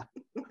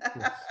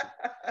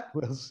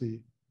 We'll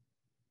see.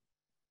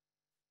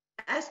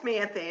 Ask me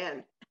at the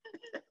end.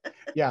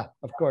 Yeah,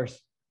 of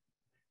course.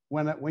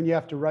 When you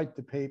have to write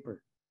the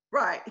paper.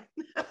 Right.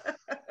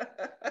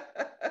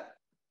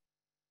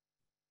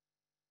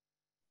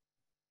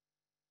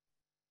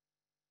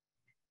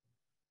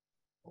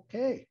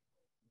 Okay.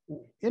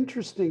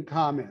 Interesting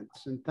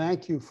comments, and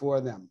thank you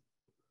for them.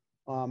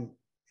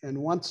 And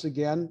once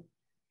again,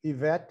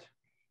 Yvette,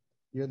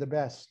 you're the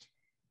best.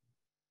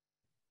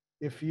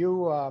 If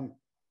you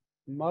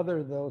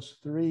mother those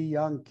 3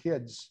 young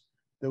kids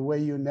the way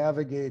you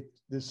navigate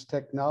this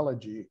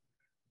technology,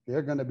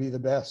 they're going to be the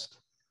best.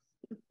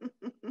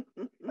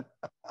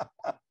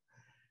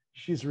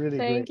 She's really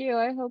Thank great. you.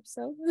 I hope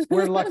so.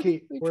 We're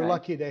lucky. We We're try.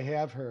 lucky to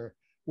have her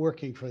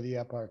working for the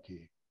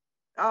eparchy.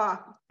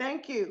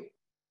 Thank you.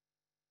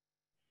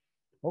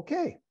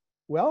 Okay.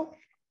 Well,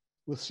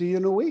 we'll see you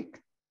in a week.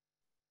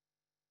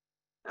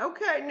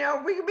 Okay,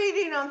 now we're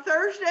meeting on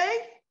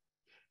Thursday?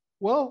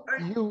 Well,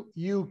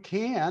 you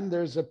can.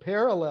 There's a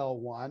parallel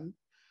one,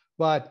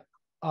 but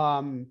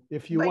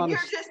if you But want you're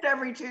to, just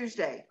every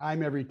Tuesday.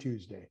 I'm every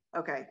Tuesday.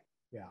 Okay.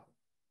 Yeah.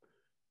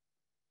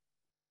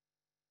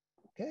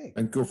 Okay.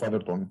 Thank you, Father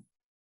Tony.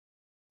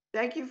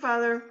 Thank you,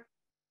 Father.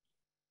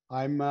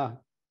 I'm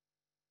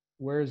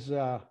where's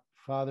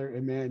Father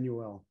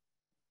Emmanuel?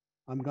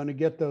 I'm going to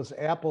get those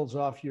apples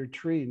off your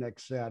tree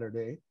next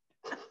Saturday.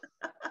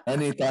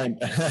 Anytime.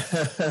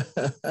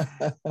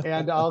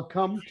 And I'll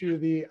come to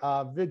the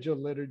vigil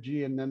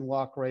liturgy and then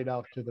walk right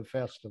out to the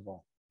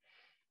festival.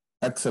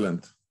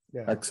 Excellent.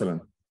 Yeah.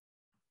 Excellent.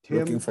 Tim,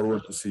 Looking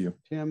forward to see you.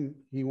 Tim,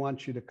 he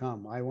wants you to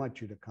come. I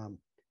want you to come.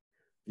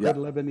 Yeah.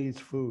 Good Lebanese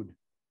food.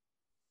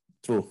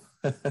 True.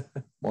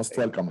 Most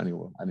welcome,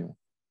 anyone,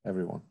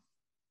 everyone.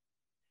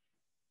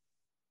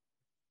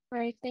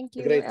 Right. Thank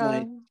you. Great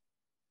night.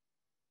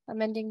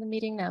 I'm ending the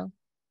meeting now.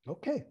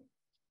 Okay.